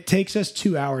 It takes us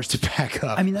 2 hours to pack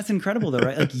up. I mean, that's incredible though,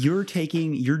 right? Like you're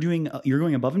going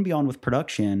above and beyond with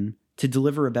production to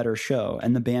deliver a better show,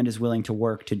 and the band is willing to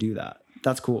work to do that.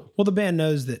 That's cool. Well, the band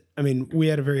knows that. I mean, we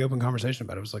had a very open conversation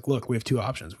about it. It was like, look, we have two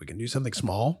options. We can do something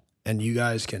small and you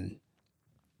guys can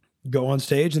go on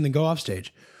stage and then go off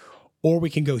stage, or we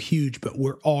can go huge, but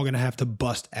we're all going to have to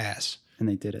bust ass. And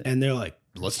they did it. And they're like,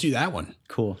 let's do that one.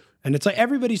 Cool. And it's like,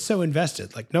 everybody's so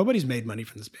invested. Like nobody's made money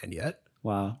from this band yet.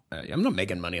 Wow. I'm not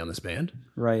making money on this band.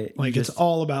 Right. Like it's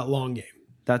all about long game.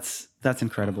 That's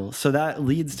incredible. So that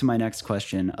leads to my next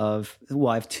question I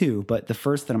have two, but the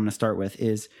first that I'm going to start with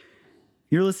is,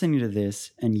 you're listening to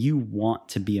this and you want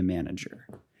to be a manager.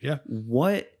 Yeah.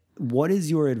 What is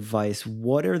your advice?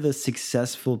 What are the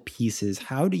successful pieces?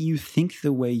 How do you think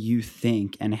the way you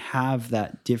think and have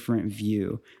that different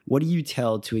view? What do you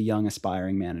tell to a young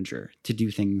aspiring manager to do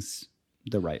things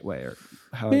the right way, or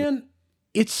how? Man,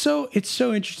 it's so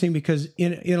interesting because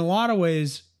in a lot of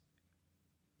ways,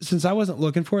 since I wasn't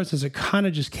looking for it, since it kind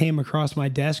of just came across my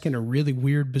desk in a really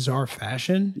weird, bizarre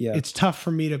fashion, it's tough for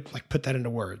me to like put that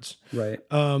into words. Right.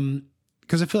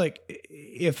 Because I feel like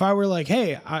if I were like,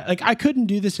 hey, I couldn't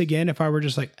do this again if I were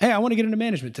just like, hey, I want to get into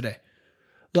management today.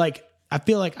 Like, I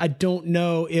feel like I don't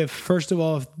know if, first of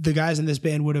all, if the guys in this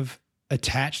band would have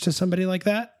attached to somebody like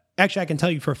that. Actually, I can tell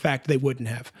you for a fact they wouldn't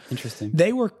have. Interesting.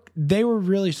 They were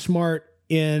really smart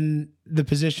in the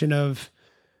position of,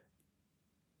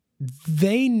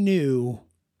 they knew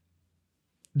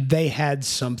they had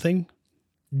something.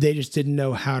 They just didn't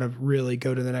know how to really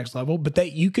go to the next level.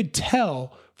 But you could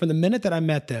tell from the minute that I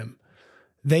met them,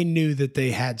 they knew that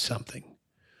they had something.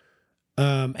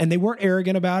 And they weren't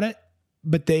arrogant about it,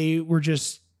 but they were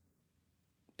just,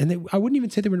 I wouldn't even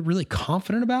say they were really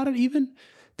confident about it even.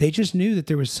 They just knew that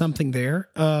there was something there.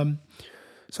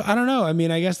 So I don't know. I mean,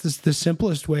 I guess the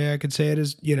simplest way I could say it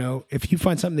is, if you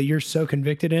find something that you're so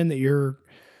convicted in that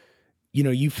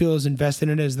you feel as invested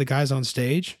in it as the guys on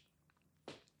stage,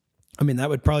 I mean, that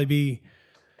would probably be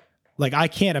like, I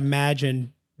can't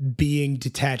imagine being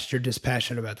detached or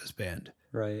dispassionate about this band.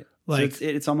 Right. Like so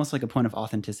it's almost like a point of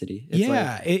authenticity.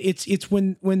 It's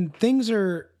when things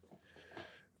are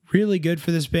really good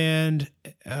for this band,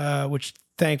 which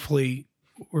thankfully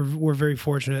we're very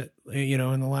fortunate,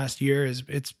 in the last year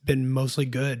it's been mostly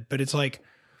good, but it's like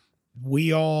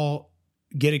we all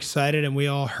get excited and we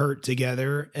all hurt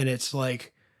together. And it's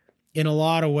like, in a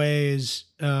lot of ways,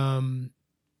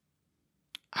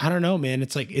 I don't know, man.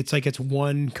 It's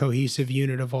one cohesive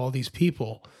unit of all these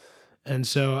people. And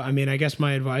so, I mean, I guess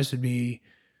my advice would be,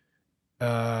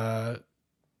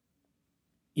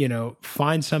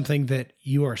 find something that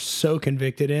you are so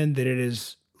convicted in that it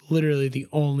is literally the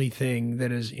only thing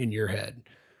that is in your head.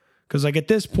 Because like at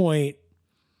this point,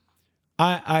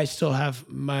 I still have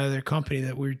my other company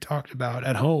that we talked about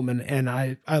at home, and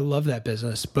I love that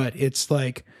business, but it's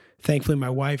like, thankfully my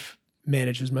wife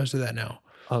manages most of that now.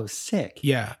 Oh, sick.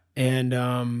 Yeah. And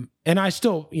I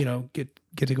still, get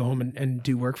to go home and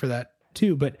do work for that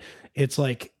too. But it's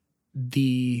like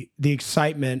the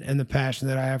excitement and the passion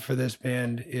that I have for this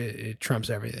band, it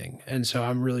trumps everything. And so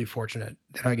I'm really fortunate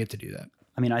that I get to do that.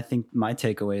 I mean, I think my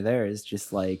takeaway there is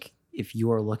just like, if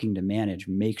you are looking to manage,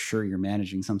 make sure you're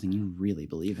managing something you really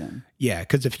believe in. Yeah,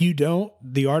 because if you don't,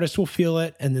 the artist will feel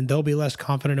it, and then they'll be less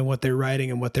confident in what they're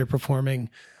writing and what they're performing.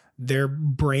 Their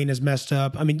brain is messed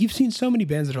up. I mean, you've seen so many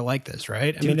bands that are like this,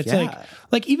 right? Dude, it's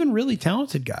like even really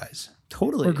talented guys,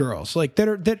 totally, or girls, like that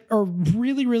are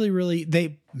really, really, really.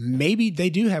 They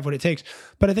do have what it takes,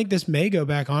 but I think this may go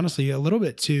back honestly a little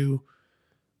bit to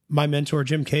my mentor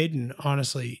Jim Caden.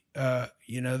 Honestly,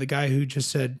 the guy who just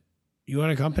said, "You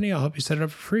want a company? I'll help you set it up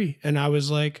for free." And I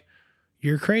was like,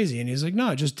 "You're crazy." And he's like,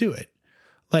 "No, just do it."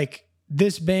 Like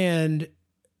this band,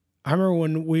 I remember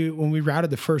when we routed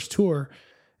the first tour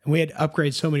and we had to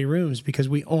upgrade so many rooms because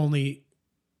we only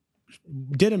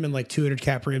did them in like 200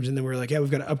 cap rooms. And then we were like, yeah, we've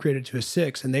got to upgrade it to a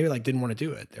 6. And they like, didn't want to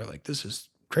do it. They're like, this is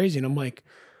crazy. And I'm like,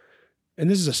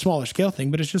 and this is a smaller scale thing,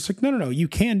 but it's just like, no, you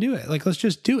can do it. Like, let's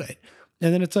just do it.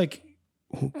 And then it's like,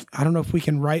 I don't know if we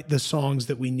can write the songs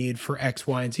that we need for X,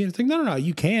 Y, and Z. And it's like, no,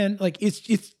 you can. Like,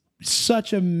 it's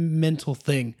such a mental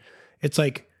thing. It's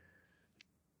like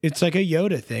a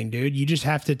Yoda thing, dude. You just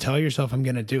have to tell yourself, I'm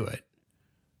going to do it.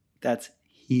 That's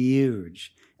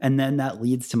huge. And then that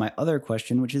leads to my other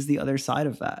question, which is the other side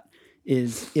of that,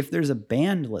 is if there's a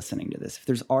band listening to this, if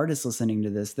there's artists listening to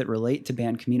this that relate to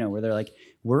Band Camino, where they're like,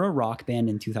 we're a rock band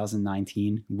in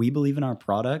 2019. We believe in our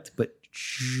product, but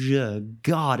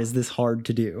God, is this hard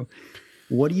to do?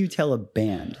 What do you tell a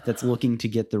band that's looking to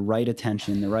get the right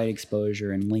attention, the right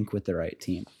exposure, and link with the right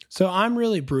team? So I'm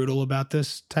really brutal about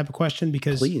this type of question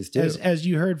because, please do. As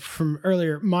you heard from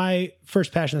earlier, my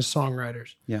first passion is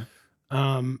songwriters. Yeah.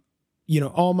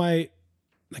 All my,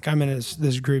 like, I'm in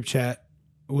this group chat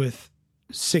with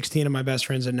 16 of my best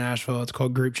friends in Nashville. It's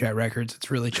called Group Chat Records. It's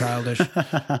really childish.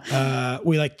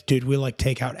 we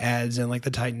take out ads and like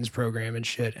the Titans program and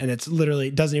shit. And it's literally,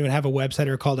 it doesn't even have a website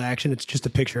or a call to action. It's just a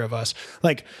picture of us.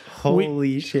 Like,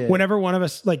 holy shit. Whenever one of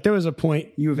us, like, there was a point.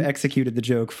 You have executed the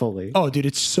joke fully. Oh, dude,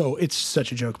 it's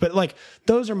such a joke. But like,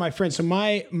 those are my friends. So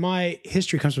my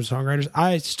history comes from songwriters.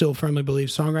 I still firmly believe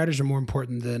songwriters are more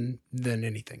important than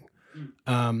anything.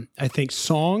 I think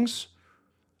songs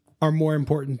are more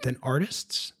important than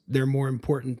artists. They're more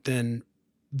important than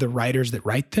the writers that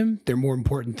write them. They're more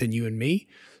important than you and me.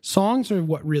 Songs are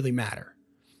what really matter.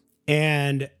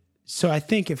 And so I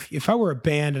think if I were a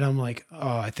band and I'm like,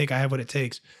 oh, I think I have what it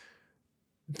takes.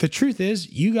 The truth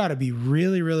is, you got to be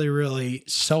really, really, really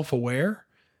self-aware.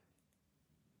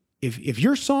 If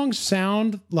your songs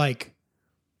sound like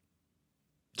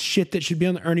shit that should be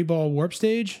on the Ernie Ball Warp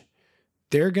Stage,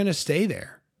 they're going to stay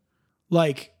there.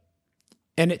 Like,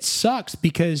 and it sucks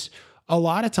because a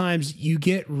lot of times you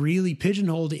get really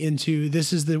pigeonholed into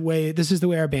this is the way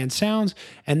our band sounds.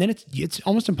 And then it's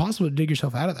almost impossible to dig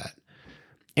yourself out of that.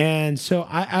 And so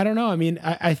I don't know. I mean,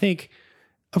 I think,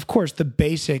 of course, the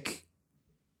basic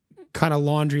kind of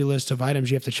laundry list of items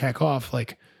you have to check off,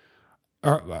 like,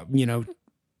 are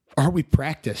we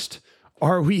practiced?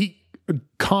 Are we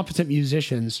competent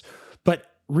musicians? But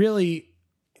really,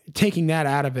 taking that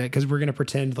out of it, because we're going to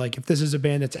pretend like if this is a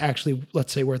band that's actually,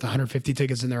 let's say, worth 150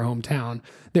 tickets in their hometown,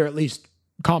 they're at least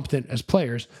competent as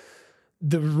players.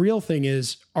 The real thing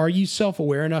is, are you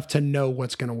self-aware enough to know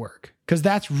what's going to work? Because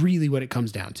that's really what it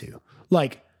comes down to.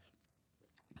 Like,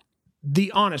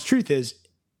 the honest truth is,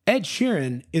 Ed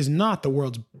Sheeran is not the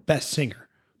world's best singer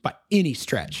by any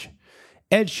stretch.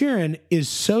 Ed Sheeran is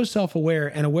so self-aware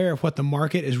and aware of what the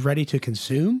market is ready to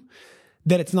consume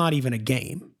that it's not even a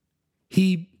game.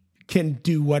 He can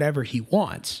do whatever he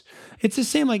wants. It's the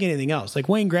same like anything else. Like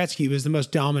Wayne Gretzky was the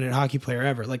most dominant hockey player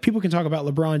ever. Like people can talk about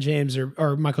LeBron James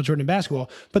or Michael Jordan in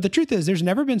basketball, but the truth is there's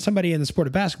never been somebody in the sport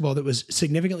of basketball that was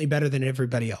significantly better than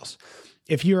everybody else.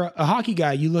 If you're a hockey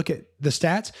guy, you look at the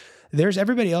stats, there's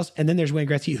everybody else, and then there's Wayne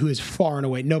Gretzky, who is far and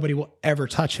away. Nobody will ever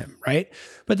touch him, right?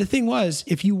 But the thing was,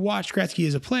 if you watched Gretzky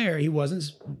as a player, he wasn't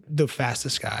the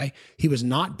fastest guy. He was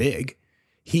not big.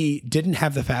 He didn't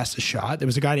have the fastest shot. There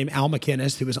was a guy named Al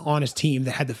McInnes who was on his team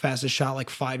that had the fastest shot like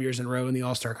 5 years in a row in the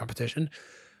All-Star competition.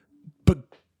 But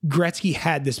Gretzky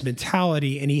had this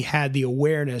mentality and he had the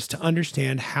awareness to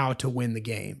understand how to win the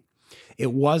game.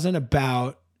 It wasn't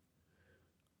about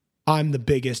I'm the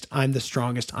biggest, I'm the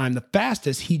strongest, I'm the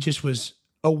fastest. He just was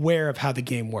aware of how the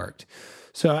game worked.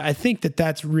 So I think that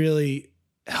that's really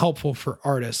helpful for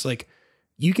artists. Like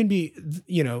you can be,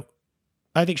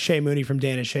 I think Shay Mooney from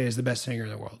Dan and Shay is the best singer in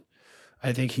the world.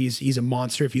 I think he's a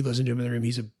monster. If you listen to him in the room,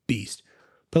 he's a beast.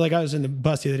 But like I was in the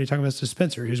bus the other day talking about this to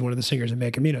Spencer, who's one of the singers in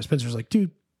Man Camino. Spencer's like,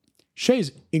 dude,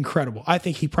 Shay's incredible. I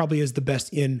think he probably is the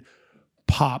best in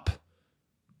pop,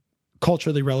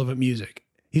 culturally relevant music.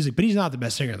 He's like, but he's not the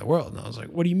best singer in the world. And I was like,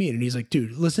 what do you mean? And he's like,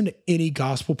 dude, listen to any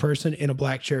gospel person in a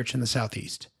black church in the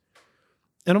Southeast.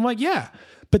 And I'm like, yeah,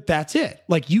 but that's it.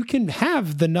 Like you can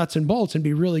have the nuts and bolts and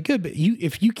be really good, but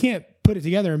if you can't put it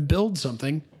together and build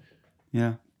something,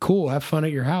 yeah, cool, have fun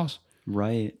at your house.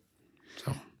 Right.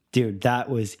 So, dude, that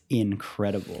was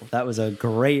incredible. That was a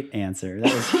great answer.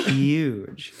 That was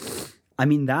huge. I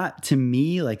mean, that to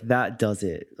me, like that does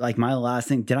it. Like my last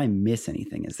thing, did I miss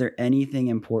anything? Is there anything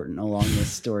important along this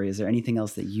story? Is there anything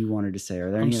else that you wanted to say? Are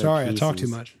there any other sorry, pieces? I talk too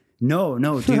much. No,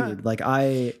 dude. Like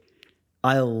I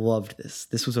loved this.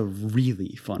 This was a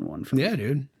really fun one for me. Yeah,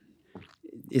 dude.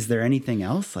 Is there anything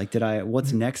else? Like,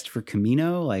 what's next for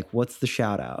Camino? Like, what's the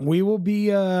shout out? We will be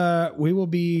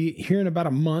here in about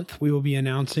a month. We will be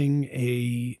announcing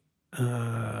a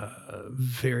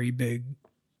very big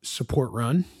support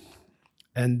run.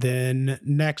 And then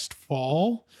next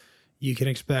fall, you can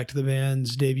expect the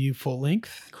band's debut full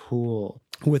length. Cool.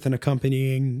 With an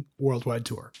accompanying worldwide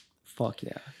tour. Fuck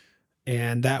yeah.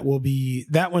 And that one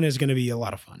is going to be a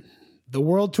lot of fun. The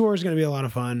world tour is going to be a lot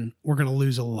of fun. We're going to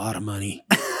lose a lot of money.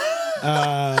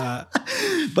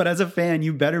 But as a fan,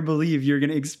 you better believe you're going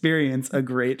to experience a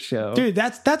great show. Dude,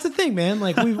 that's the thing, man.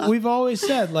 Like we've always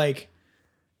said, like,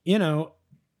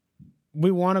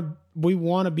 we want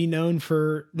to be known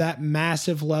for that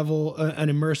massive level, an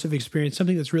immersive experience,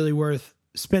 something that's really worth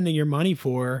spending your money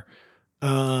for.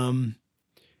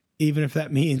 Even if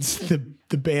that means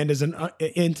the band as an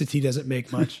entity doesn't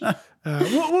make much.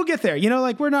 We'll get there.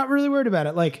 Like we're not really worried about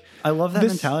it. Like I love that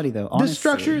mentality though. Honestly. The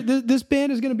structure, this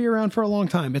band is going to be around for a long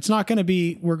time. It's not going to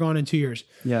be, we're gone in 2 years.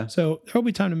 Yeah. So there'll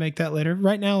be time to make that later.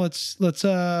 Right now, let's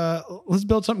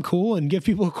build something cool and give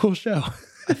people a cool show.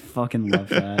 I fucking love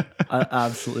that. I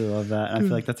absolutely love that. And I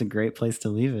feel like that's a great place to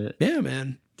leave it. Yeah,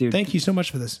 man. Dude, thank you so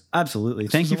much for this. Absolutely.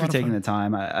 Thank you for taking the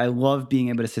time. I love being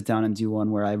able to sit down and do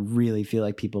one where I really feel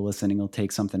like people listening will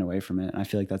take something away from it. And I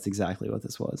feel like that's exactly what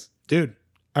this was. Dude,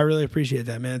 I really appreciate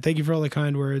that, man. Thank you for all the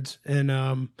kind words. And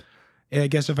I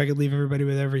guess if I could leave everybody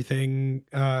with everything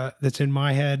that's in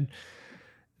my head,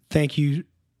 thank you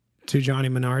to Johnny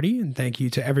Minardi and thank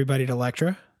you to everybody at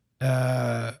Elektra,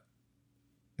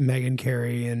 Megan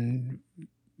Carey and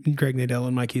Greg Nadell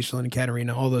and Mike Eastland and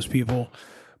Katarina, all those people.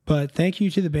 But thank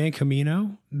you to the band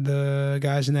Camino. The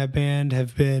guys in that band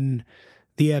have been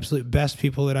the absolute best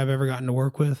people that I've ever gotten to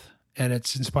work with, and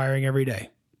it's inspiring every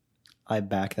day. I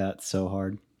back that so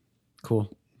hard.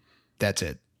 Cool. That's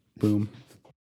it. Boom.